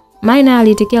 sawa. Maina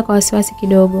alitikia kwa wasiwasi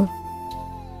kidogo.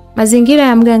 Mazingira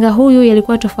ya mganga huyu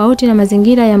yalikuwa tofauti na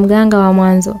mazingira ya mganga wa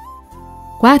mwanzo.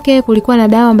 Kwake kulikuwa na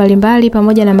dawa mbalimbali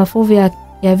pamoja na mafuvu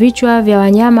ya vichwa vya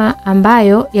wanyama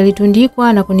ambayo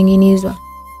yalitundikwa na kuning'inizwa.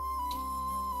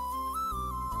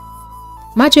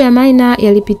 Macho ya Maina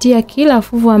yalipitia kila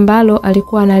fuvu ambalo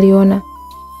alikuwa analiona.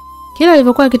 Kila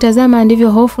alivyokuwa akitazama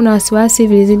ndivyo hofu na wasiwasi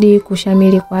vilizidi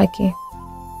kushamili kwake.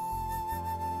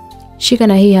 Shika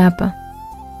na hii hapa,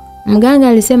 mganga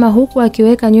alisema huku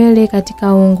akiweka nywele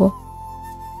katika ungo.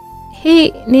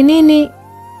 Hii ni nini?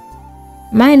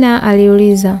 Maina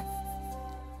aliuliza.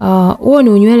 Huo ni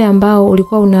unywele ambao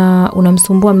ulikuwa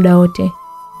unamsumbua muda wote.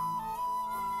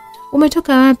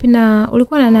 Umetoka wapi na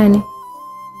ulikuwa na nani?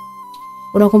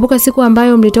 Unakumbuka siku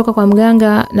ambayo mlitoka kwa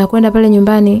mganga na kwenda pale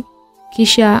nyumbani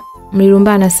kisha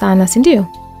mlilumbana sana, si ndio?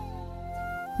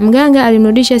 Mganga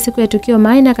alimrudisha siku ya tukio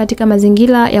Maina katika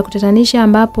mazingira ya kutatanisha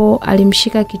ambapo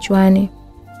alimshika kichwani.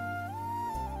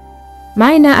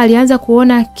 Maina alianza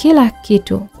kuona kila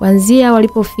kitu, kuanzia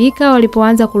walipofika,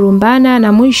 walipoanza kulumbana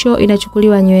na mwisho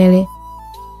inachukuliwa nywele.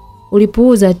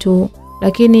 Ulipuuza tu,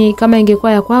 lakini kama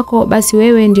ingekuwa ya kwako basi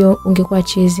wewe ndio ungekuwa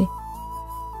chizi.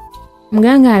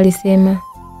 Mganga alisema.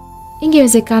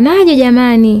 Ingewezekanaje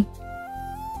jamani?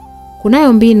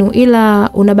 Kunayo mbinu, ila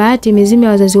una bahati mizimu ya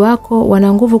wazazi wako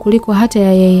wana nguvu kuliko hata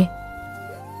ya yeye.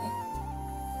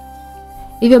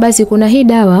 Hivyo basi kuna hii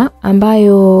dawa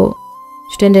ambayo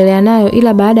tutaendelea nayo,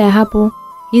 ila baada ya hapo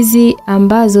hizi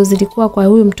ambazo zilikuwa kwa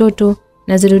huyu mtoto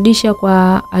na zirudisha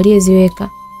kwa aliyeziweka.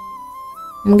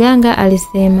 Mganga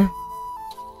alisema.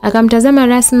 Akamtazama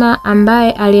Rasma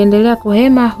ambaye aliendelea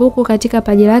kuhema huku katika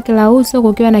paji lake la uso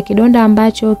kukiwa na kidonda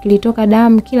ambacho kilitoka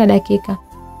damu kila dakika.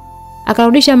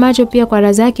 Akarudisha macho pia kwa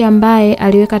Razaki ambaye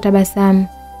aliweka tabasamu.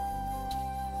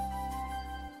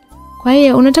 Kwa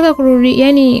hiyo unataka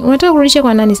kurudisha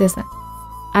kwa nani sasa?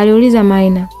 Aliuliza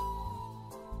Maina.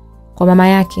 Kwa mama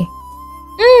yake.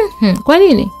 Kwa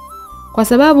nini? Kwa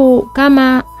sababu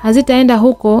kama hazitaenda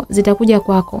huko zitakuja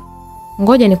kwako.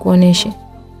 Ngoja nikuoneshe.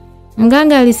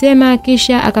 Mganga alisema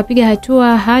kisha akapiga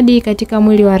hatua hadi katika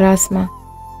mwili wa Rasma.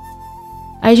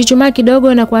 Alichuchumaa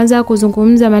kidogo na kuanza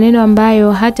kuzungumza maneno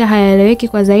ambayo hata hayaeleweki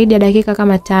kwa zaidi ya dakika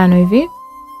kama 5 hivi.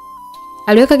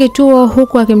 Aliweka kituo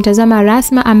huku akimtazama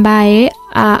Rasma ambaye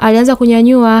alianza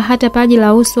kunyanyua hata paji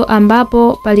la uso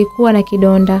ambapo palikuwa na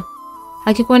kidonda.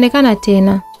 Hakikuonekana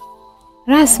tena.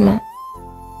 Rasma,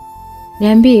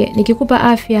 niambie, nikikupa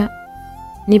afya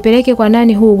nipeleke kwa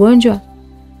nani huu ugonjwa?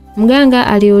 Mganga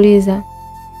aliuliza.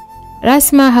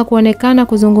 Rasma hakuonekana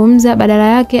kuzungumza, badala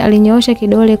yake alinyoosha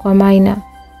kidole kwa Maina.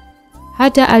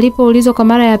 Hata alipoulizwa kwa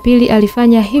mara ya pili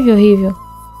alifanya hivyo hivyo.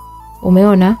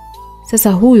 Umeona?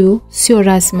 Sasa huyu sio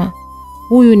Rasma.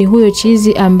 Huyu ni huyo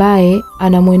chizi ambaye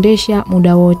anamuendesha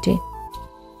muda wote.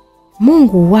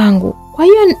 Mungu wangu. Kwa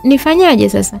hiyo nifanyaje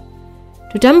sasa?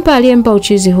 Tutampa aliyempa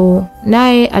uchizi huu,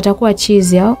 naye atakuwa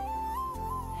chizi au?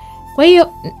 Kwa hiyo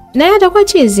naye atakuwa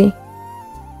chizi?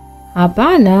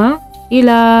 Hapana,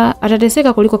 ila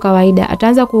atateseka kuliko kawaida.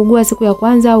 Ataanza kuugua siku ya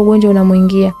kwanza ugonjwa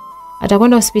unamuingia.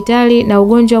 Atakwenda hospitali na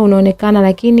ugonjwa unaonekana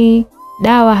lakini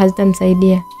dawa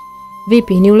hazitamsaidia.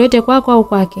 Vipi, niulete kwako au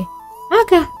kwake?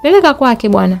 Peleka kwake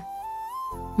bwana,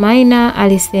 Maina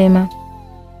alisema.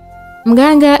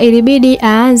 Mganga ilibidi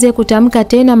aanze kutamka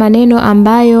tena maneno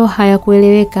ambayo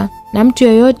hayakueleweka na mtu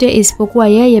yoyote isipokuwa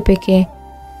yeye pekee.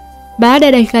 Baada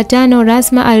ya dakika 5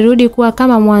 Rasma alirudi kuwa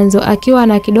kama mwanzo akiwa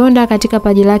na kidonda katika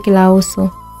paji lake la uso.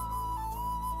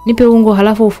 Nipe ungo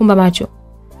halafu ufumba macho,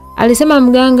 alisema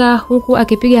mganga huku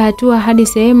akipiga hatua hadi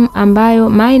sehemu ambayo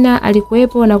Maina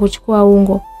alikuwepo na kuchukua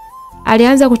ungo.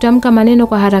 Alianza kutamka maneno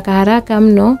kwa haraka haraka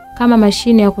mno kama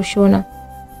mashine ya kushona.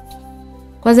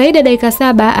 Kwa zaidi ya dakika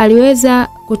 7 aliweza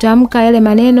kutamka yale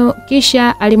maneno,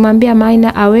 kisha alimwambia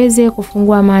Maina aweze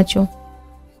kufungua macho.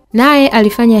 Naye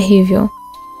alifanya hivyo.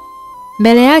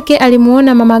 Mbele yake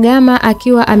alimuona Mama Gama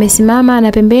akiwa amesimama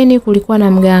na pembeni kulikuwa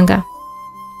na mganga.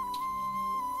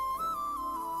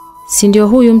 Si ndio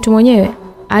huyu mtu mwenyewe?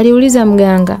 Aliuliza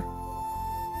mganga.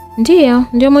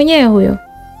 Ndio mwenyewe huyo,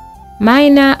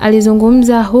 Maina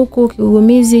alizungumza huku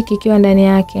kigugumizi kikiwa ndani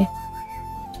yake.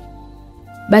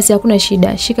 Basi hakuna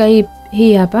shida, shika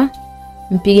hii hapa,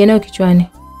 mpige nayo kichwani,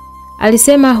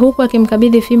 alisema huku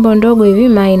akimkabidhi fimbo ndogo hivi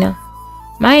Maina.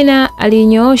 Maina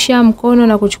alinyoosha mkono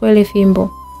na kuchukua ile fimbo.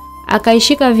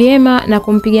 Akaishika vyema na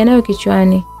kumpiga nayo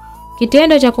kichwani.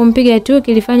 Kitendo cha kumpiga tu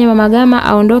kilifanya Mama Gama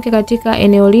aondoke katika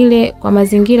eneo lile kwa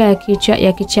mazingira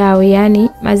ya kichawi, yani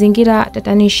mazingira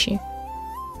tatanishi.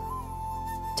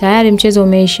 Tayari mchezo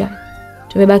umeisha.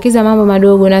 Tumebakiza mambo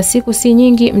madogo na siku si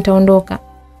nyingi mtaondoka,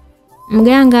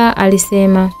 mganga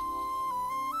alisema.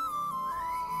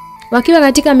 Wakiwa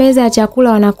katika meza ya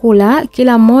chakula wanakula,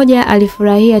 kila mmoja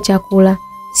alifurahia chakula.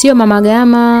 Sio mama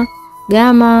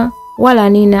Gama wala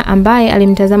Nina ambaye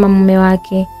alimtazama mume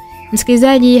wake.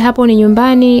 Msikilizaji, hapo ni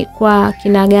nyumbani kwa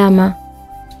kina Gama.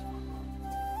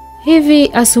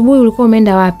 Hivi asubuhi ulikuwa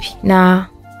umeenda wapi? Na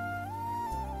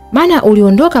maana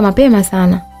uliondoka mapema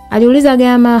sana, aliuliza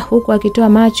Gama huku akitoa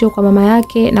macho kwa mama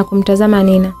yake na kumtazama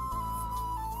Nina.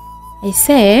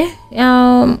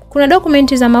 Kuna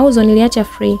dokumenti za mauzo niliacha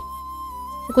free.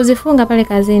 Sikuzifunga pale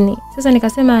kazini. Sasa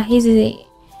nikasema hizi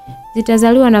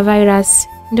zitazaliwa na virus.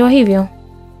 Ndio hivyo.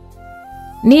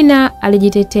 Nina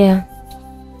alijitetea.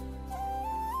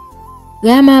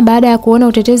 Gama baada ya kuona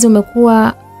utetezi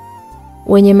umekuwa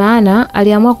wenye maana,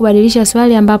 aliamua kubadilisha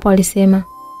swali ambapo alisema,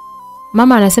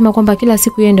 mama anasema kwamba kila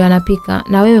siku yeye ndio anapika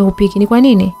na wewe hupiki. Ni kwa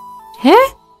nini?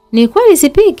 Ni kweli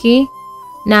sipiki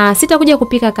na sitakuja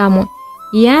kupika kamwe.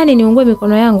 Yaani niungue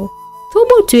mikono yangu.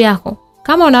 Thubutu yako.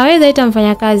 Kama unaweza ita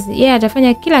mfanyakazi, yeye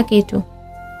atafanya kila kitu.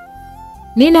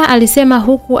 Nina alisema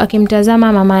huku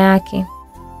akimtazama mama yake.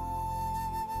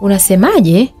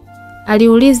 Unasemaje?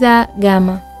 Aliuliza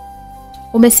Gama.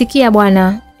 Umesikia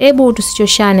bwana, hebu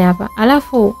tusichoshane hapa.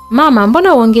 Alafu mama,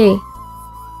 mbona uongei?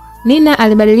 Nina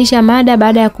alibadilisha mada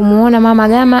baada ya kumuona mama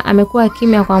Gama amekuwa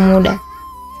kimya kwa muda.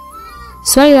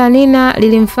 Swali la Nina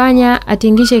lilimfanya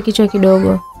atingishe kichwa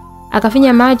kidogo.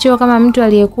 Akafinya macho kama mtu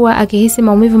aliyekuwa akihisi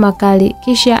maumivu makali,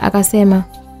 kisha akasema,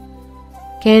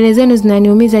 kelele zenu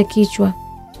zinaniumiza kichwa.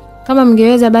 Kama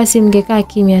mngeweza basi mngekaa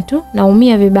kimya tu,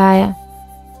 naumia vibaya.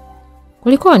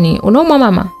 Kulikoni? Unaumwa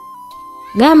mama?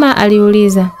 Gama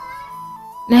aliuliza.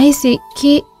 Nahisi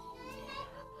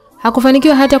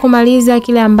Hakufanikiwa hata kumaliza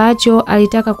kile ambacho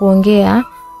alitaka kuongea,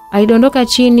 alidondoka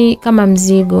chini kama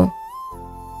mzigo.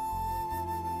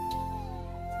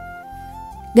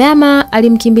 Gama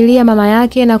alimkimbilia mama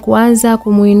yake na kuanza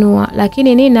kumuinua,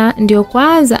 lakini Nina ndio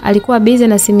kwanza alikuwa busy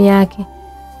na simu yake.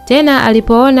 Tena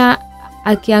alipoona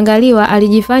akiangaliwa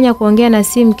alijifanya kuongea na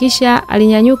simu, kisha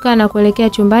alinyanyuka na kuelekea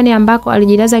chumbani ambako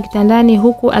alijilaza kitandani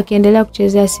huku akiendelea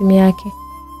kuchezea simu yake.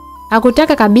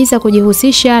 Hakutaka kabisa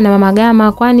kujihusisha na mama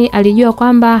Gama, kwani alijua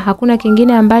kwamba hakuna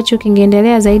kingine ambacho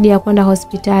kingeendelea zaidi ya kwenda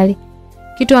hospitali.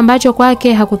 Kitu ambacho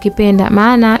kwake hakukipenda,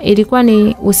 maana ilikuwa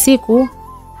ni usiku.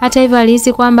 Hata hivyo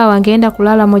alihisi kwamba wangeenda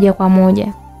kulala moja kwa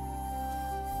moja.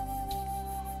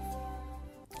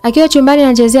 Akiwa chumbani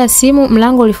anachezea simu,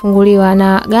 mlango ulifunguliwa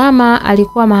na Gama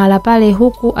alikuwa mahala pale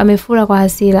huku amefura kwa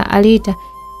hasira. Aliita,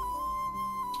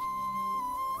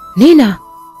 Nina!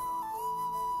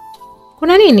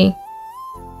 Kuna nini?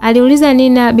 Aliuliza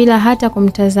Nina bila hata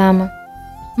kumtazama.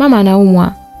 Mama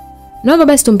anaumwa. Naomba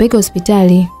basi tumpeleke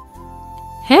hospitali.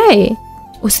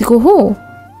 Usiku huu?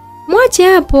 Mwache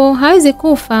hapo, hawezi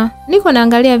kufa. Niko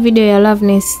naangalia video ya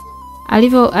Loveness.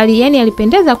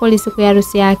 Alipendeza kweli siku ya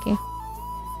harusi yake.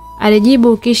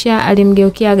 Alijibu kisha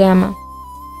alimgeukia Gama.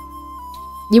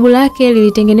 Jibu lake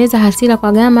lilitengeneza hasira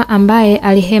kwa Gama ambaye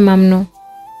alihema mno.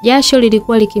 Jasho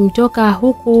lilikuwa likimtoka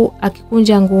huku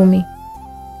akikunja ngumi.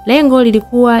 Lengo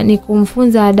lilikuwa ni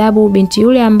kumfunza adabu binti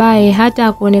yule ambaye hata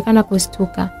hakuonekana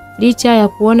kustuka. Licha ya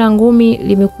kuona ngumi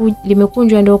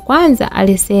limekunjwa ndio kwanza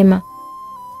alisema,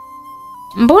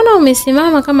 mbona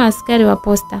umesimama kama askari wa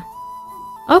posta?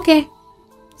 Okay,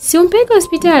 si umpeleke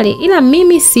hospitali, ila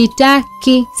mimi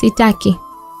sitaki.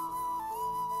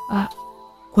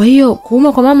 Kwa hiyo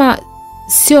kuuma kwa mama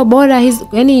sio bora hizo,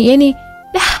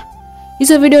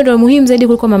 hizo video ndio muhimu zaidi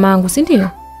kuliko mamangu, si ndio?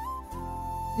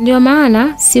 Ndio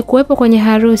maana sikuwepo kwenye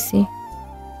harusi.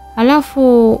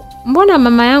 Alafu mbona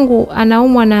mama yangu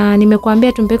anaumwa na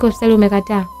nimekuambia tumpeleke hospitali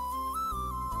umekataa?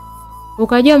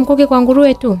 Ukajua mkuke kwa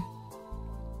nguruwe tu.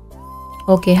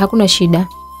 Okay, hakuna shida.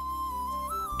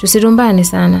 Tusirumbane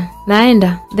sana.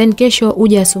 Naenda, then kesho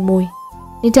uje asubuhi.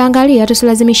 Nitaangalia,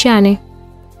 tusilazimishane.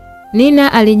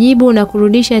 Nina alijibu na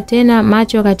kurudisha tena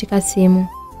macho katika simu.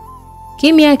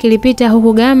 Kimya kilipita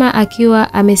huku Gama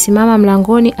akiwa amesimama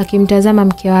mlangoni akimtazama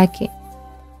mke wake.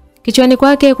 Kichwani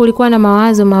kwake kulikuwa na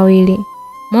mawazo mawili.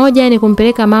 Moja ni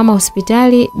kumpeleka mama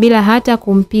hospitali bila hata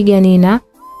kumpiga Nina,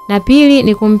 na pili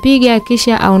ni kumpiga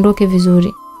kisha aondoke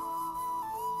vizuri.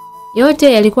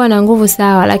 Yote yalikuwa na nguvu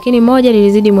sawa, lakini moja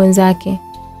lilizidi mwenzake,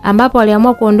 ambapo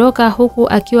aliamua kuondoka huku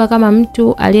akiwa kama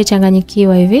mtu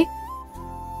aliyechanganyikiwa hivi.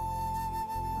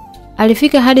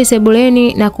 Alifika hadi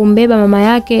sebuleni na kumbeba mama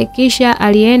yake, kisha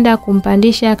alienda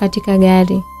kumpandisha katika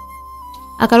gari.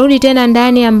 Akarudi tena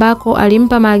ndani ambako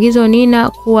alimpa maagizo Nina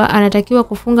kuwa anatakiwa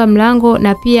kufunga mlango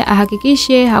na pia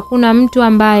ahakikishe hakuna mtu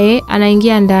ambaye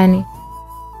anaingia ndani.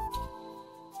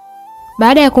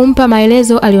 Baada ya kumpa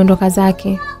maelezo aliondoka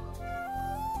zake.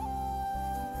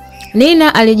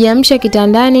 Nina alijiamsha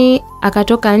kitandani,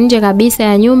 akatoka nje kabisa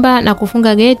ya nyumba na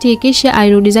kufunga geti, kisha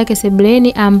alirudi zake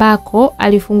sebuleni ambako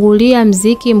alifungulia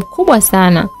mziki mkubwa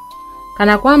sana,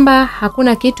 kana kwamba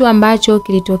hakuna kitu ambacho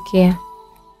kilitokea.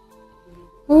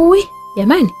 Ui,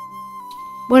 jamani.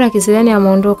 Bora Kisilani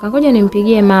ameondoka. Ngoja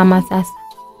nimpigie mama sasa.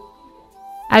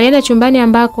 Alienda chumbani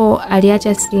ambako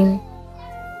aliacha simu.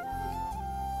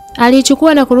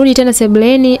 Alichukua na kurudi tena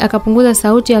sebuleni, akapunguza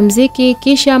sauti ya mziki,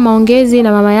 kisha maongezi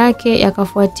na mama yake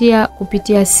yakafuatia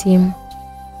kupitia simu.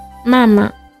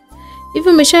 Mama, hivi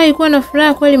umeshawahi kuwa na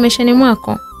furaha kweli maishani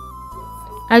mwako?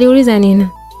 Aliuliza Nina.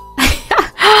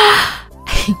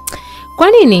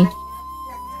 Kwa nini?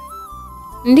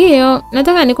 Ndiyo,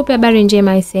 nataka nikupe habari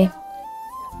njema ise.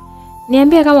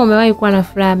 Niambie kama umewahi kuwa na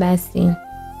furaha basi.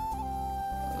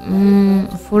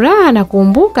 Furaha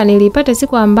nakumbuka nilipata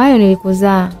siku ambayo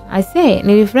nilikuzaa. Ase,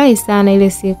 nilifurahi sana ile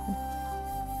siku.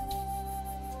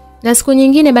 Na siku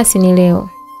nyingine basi ni leo.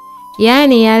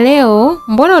 Yaani ya leo,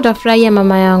 mbona utafurahia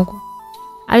mama yangu?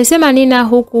 Alisema Nina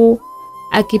huku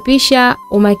akipisha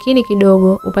umakini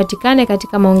kidogo upatikane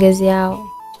katika maongezi yao.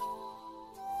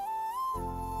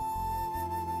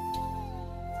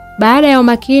 Baada ya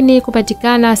umakini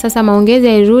kupatikana, sasa maongezi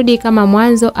yalirudi kama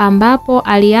mwanzo ambapo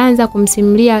alianza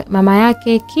kumsimulia mama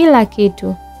yake kila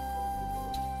kitu.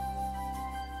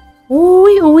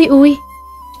 Ui.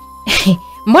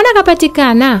 Mbona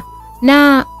kapatikana?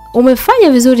 Na umefanya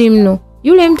vizuri mno.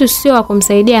 Yule mtu sio wa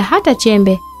kumsaidia hata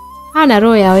chembe. Hana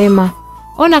roho ya wema.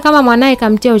 Ona kama mwanae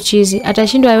kamtia uchizi,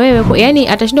 atashindwa wewe, yani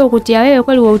atashindwa kukutia wewe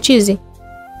kweli wa uchizi.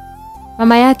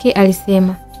 Mama yake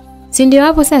alisema. Si ndio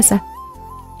hapo sasa?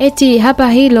 Eti hapa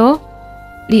hilo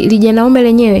lijanaume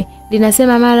lenyewe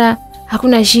linasema mara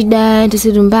hakuna shida,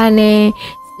 tusilumbane,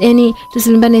 yani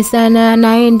tusilumbane sana,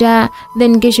 naenda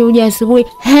then kesho uje asubuhi.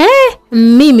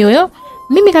 Mimi huyo?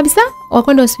 Mimi kabisa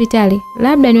wakwenda hospitali.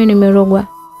 Labda niwe nimerogwa.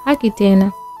 Haki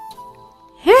tena.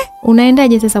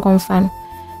 Unaendaje sasa kwa mfano?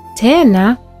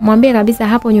 Tena mwambie kabisa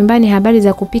hapo nyumbani habari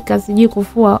za kupika sijui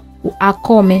kufua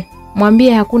akome.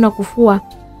 Mwambie hakuna kufua.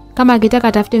 Kama akitaka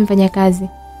atafute mfanyakazi.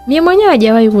 Mimi mwenyewe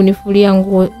hajawahi kunifulia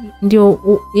nguo, ndio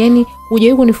yani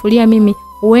hujawahi kunifulia mimi,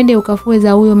 uende ukafue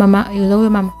za huyo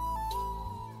mama.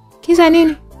 Kisa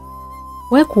nini?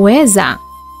 Wewe kuweza.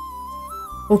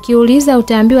 Ukiuliza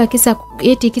utaambiwa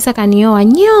kisa kanioa.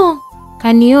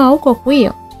 Kanioa huko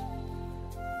kwio.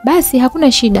 Basi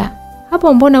hakuna shida.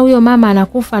 Hapo mbona huyo mama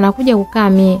anakufa anakuja kukaa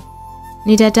mie?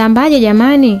 Nitatambaje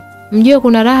jamani? Mjue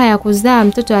kuna raha ya kuzaa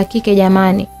mtoto wa kike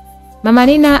jamani. Mama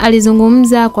Nina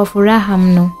alizungumza kwa furaha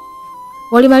mno.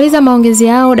 Walimaliza maongezi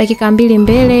yao dakika 2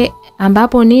 mbele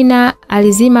ambapo Nina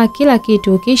alizima kila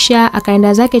kitu kisha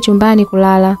akaenda zake chumbani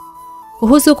kulala.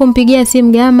 Kuhusu kumpigia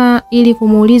simu Gama ili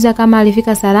kumuuliza kama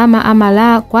alifika salama ama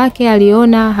la, kwake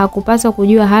aliona hakupaswa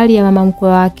kujua hali ya mama mkwe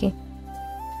wake.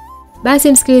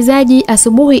 Basi msikilizaji,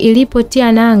 asubuhi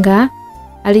ilipotia nanga,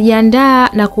 alijiandaa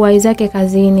na kuwahi zake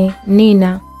kazini.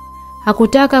 Nina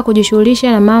hakutaka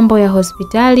kujishughulisha na mambo ya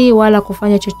hospitali wala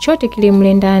kufanya chochote kile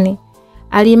mle ndani.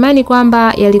 Aliimani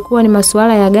kwamba yalikuwa ni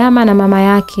masuala ya Gama na mama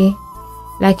yake,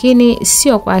 lakini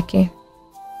sio kwake.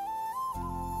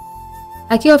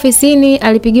 Akiwa ofisini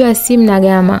alipigiwa simu na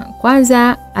Gama.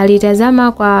 Kwanza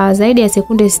alitazama kwa zaidi ya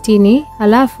sekunde 60,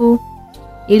 halafu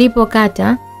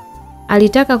ilipokata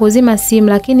alitaka kuzima simu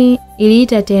lakini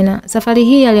iliita tena. Safari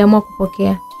hii aliamua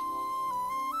kupokea.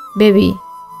 Baby,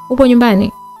 upo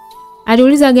nyumbani?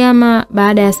 Aliuliza Gama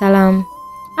baada ya salamu.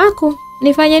 Aku,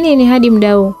 nifanye nini hadi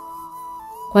muda huu?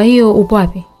 Kwa hiyo upo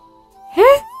wapi?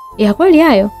 Ya kweli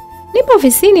hayo? Nipo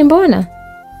ofisini mbona?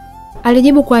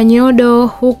 Alijibu kwa nyodo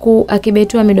huku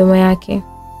akibetua midomo yake.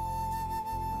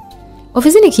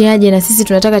 Ofisini kiaje na sisi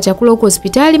tunataka chakula huko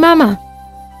hospitali mama?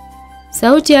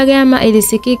 Sauti ya Gama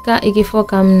ilisikika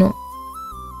ikifoka mno.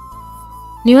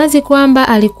 Ni wazi kwamba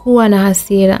alikuwa na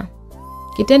hasira.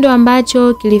 Kitendo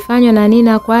ambacho kilifanywa na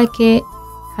Nina kwake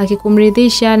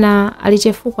hakikumridhisha na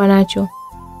alichefukwa nacho.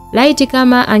 Laiti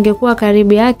kama angekuwa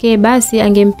karibu yake basi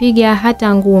angempiga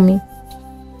hata ngumi.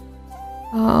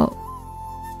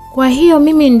 Kwa hiyo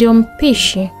mimi ndio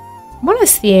mpishi? Mbona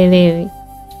sielewi?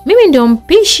 Mimi ndio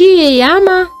mpishi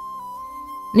ama?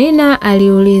 Nina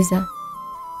aliuliza.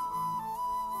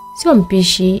 Sio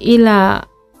mpishi ila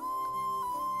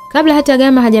kabla hata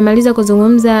Gama hajamaliza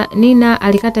kuzungumza, Nina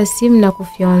alikata simu na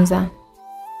kufyonza.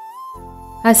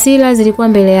 Hasira zilikuwa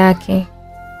mbele yake.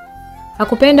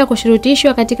 Hakupenda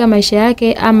kushurutishwa katika maisha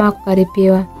yake ama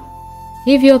kukaripiwa.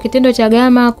 Hivyo kitendo cha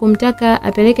Gama kumtaka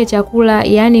apeleke chakula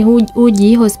yani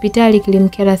uji hospitali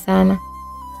kilimkera sana.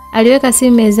 Aliweka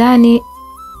simu mezani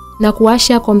na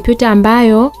kuwasha kompyuta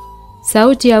ambayo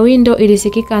Sauti ya window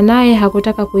ilisikika naye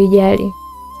hakutaka kuijali.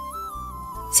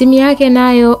 Simu yake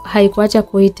nayo haikuacha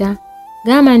kuita.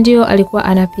 Gama ndio alikuwa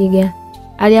anapiga.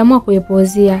 Aliamua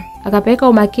kuipozia. Akapeleka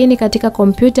umakini katika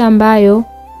kompyuta ambayo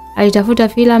alitafuta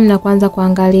filamu na kuanza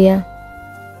kuangalia.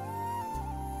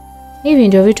 Hivi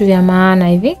ndio vitu vya maana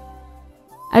hivi,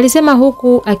 alisema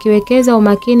huku akiwekeza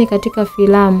umakini katika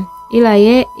filamu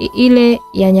ile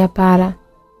ya nyapara.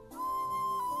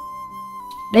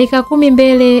 Dakika 10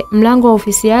 mbele mlango wa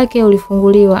ofisi yake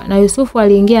ulifunguliwa na Yusufu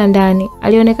aliingia ndani.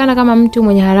 Alionekana kama mtu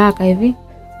mwenye haraka hivi.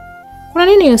 "Kuna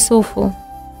nini Yusufu?"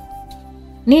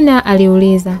 Nina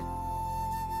aliuliza.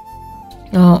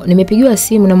 Nimepigiwa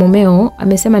simu na mumeo,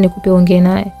 amesema nikupe ongee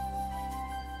naye."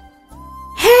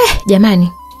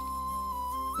 Jamani.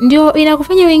 Ndio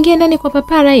inakufanya uingie ndani kwa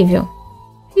papara hivyo?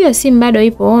 Hiyo simu bado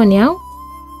ipo on au?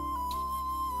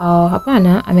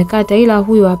 Hapana, amekata, ila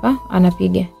huyu hapa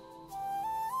anapiga.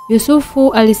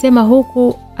 Yusufu alisema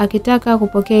huku akitaka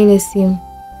kupokea ile simu.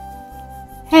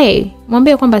 "Hey,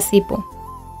 mwambie kwamba sipo."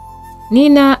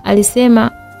 Nina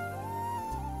alisema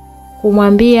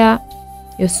kumwambia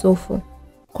Yusufu.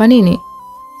 "Kwa nini?"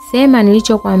 "Sema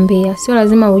nilichokuambia, sio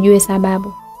lazima ujue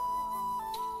sababu."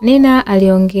 Nina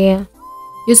aliongea.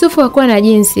 Yusufu hakuwa na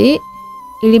jinsi,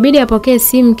 ilibidi apokee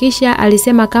simu kisha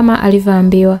alisema kama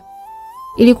alivyoambiwa.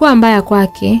 Ilikuwa mbaya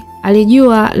kwake,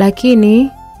 alijua,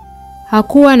 lakini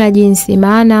hakuwa na jinsi,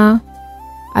 maana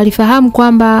alifahamu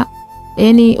kwamba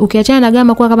ukiachana na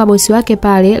Gama kuwa kama bosi wake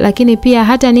pale, lakini pia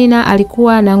hata Nina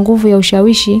alikuwa na nguvu ya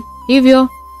ushawishi, hivyo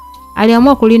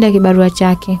aliamua kulinda kibarua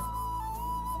chake.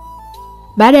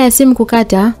 Baada ya simu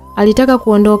kukata, alitaka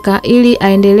kuondoka ili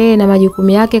aendelee na majukumu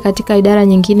yake katika idara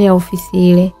nyingine ya ofisi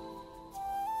ile.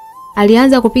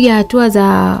 Alianza kupiga hatua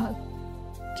za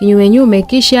kinyume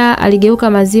kisha aligeuka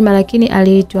mazima, lakini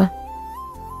aliitwa.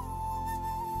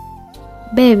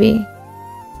 "Baby,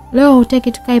 leo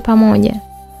hutaki tukae pamoja?"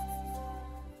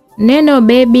 Neno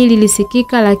baby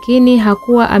lilisikika, lakini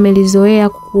hakuwa amelizoea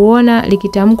kuona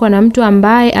likitamkwa na mtu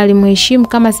ambaye alimheshimu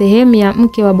kama sehemu ya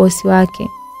mke wa bosi wake.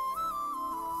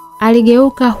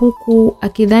 Aligeuka huku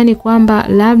akidhani kwamba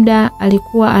labda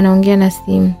alikuwa anaongea na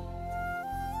simu.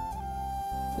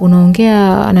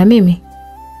 "Unaongea na mimi?"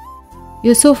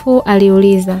 Yusufu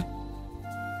aliuliza.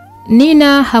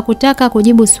 Nina hakutaka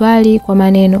kujibu swali kwa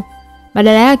maneno.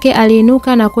 Badala yake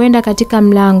aliinuka na kwenda katika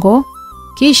mlango,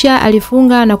 kisha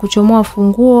alifunga na kuchomoa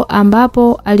funguo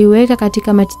ambapo aliweka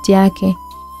katika matiti yake.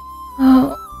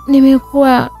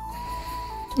 "Nimekuwa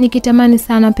nikitamani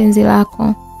sana penzi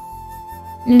lako.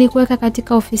 Nilikuweka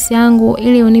katika ofisi yangu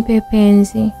ili unipe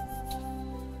penzi.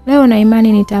 Leo na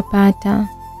imani nitapata."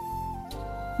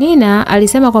 Nina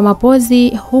alisema kwa mapozi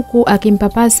huku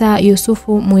akimpapasa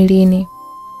Yusufu mwilini.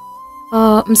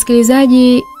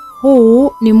 Msikilizaji,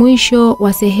 huu ni mwisho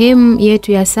wa sehemu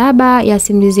yetu ya 7 ya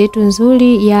simulizi yetu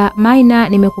nzuri ya Maina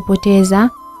Nimekupoteza.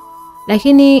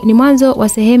 Lakini ni mwanzo wa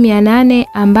sehemu ya 8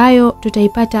 ambayo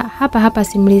tutaipata hapa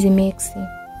Simulizi Mix.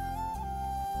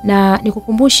 Na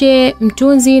nikukumbushe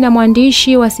mtunzi na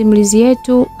mwandishi wa simulizi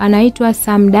yetu anaitwa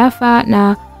Sam Dafa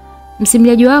na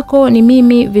msimuliaji wako ni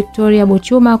mimi Victoria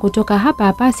Buchuma kutoka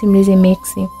hapa Simulizi Mix.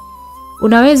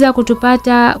 Unaweza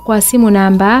kutupata kwa simu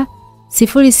namba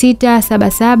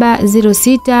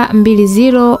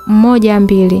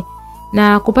 0677062012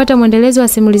 na kupata mwendelezo wa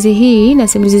simulizi hii na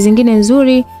simulizi zingine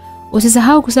nzuri.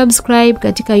 Usisahau kusubscribe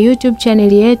katika YouTube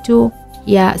channel yetu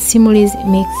ya Simulizi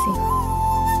Mix.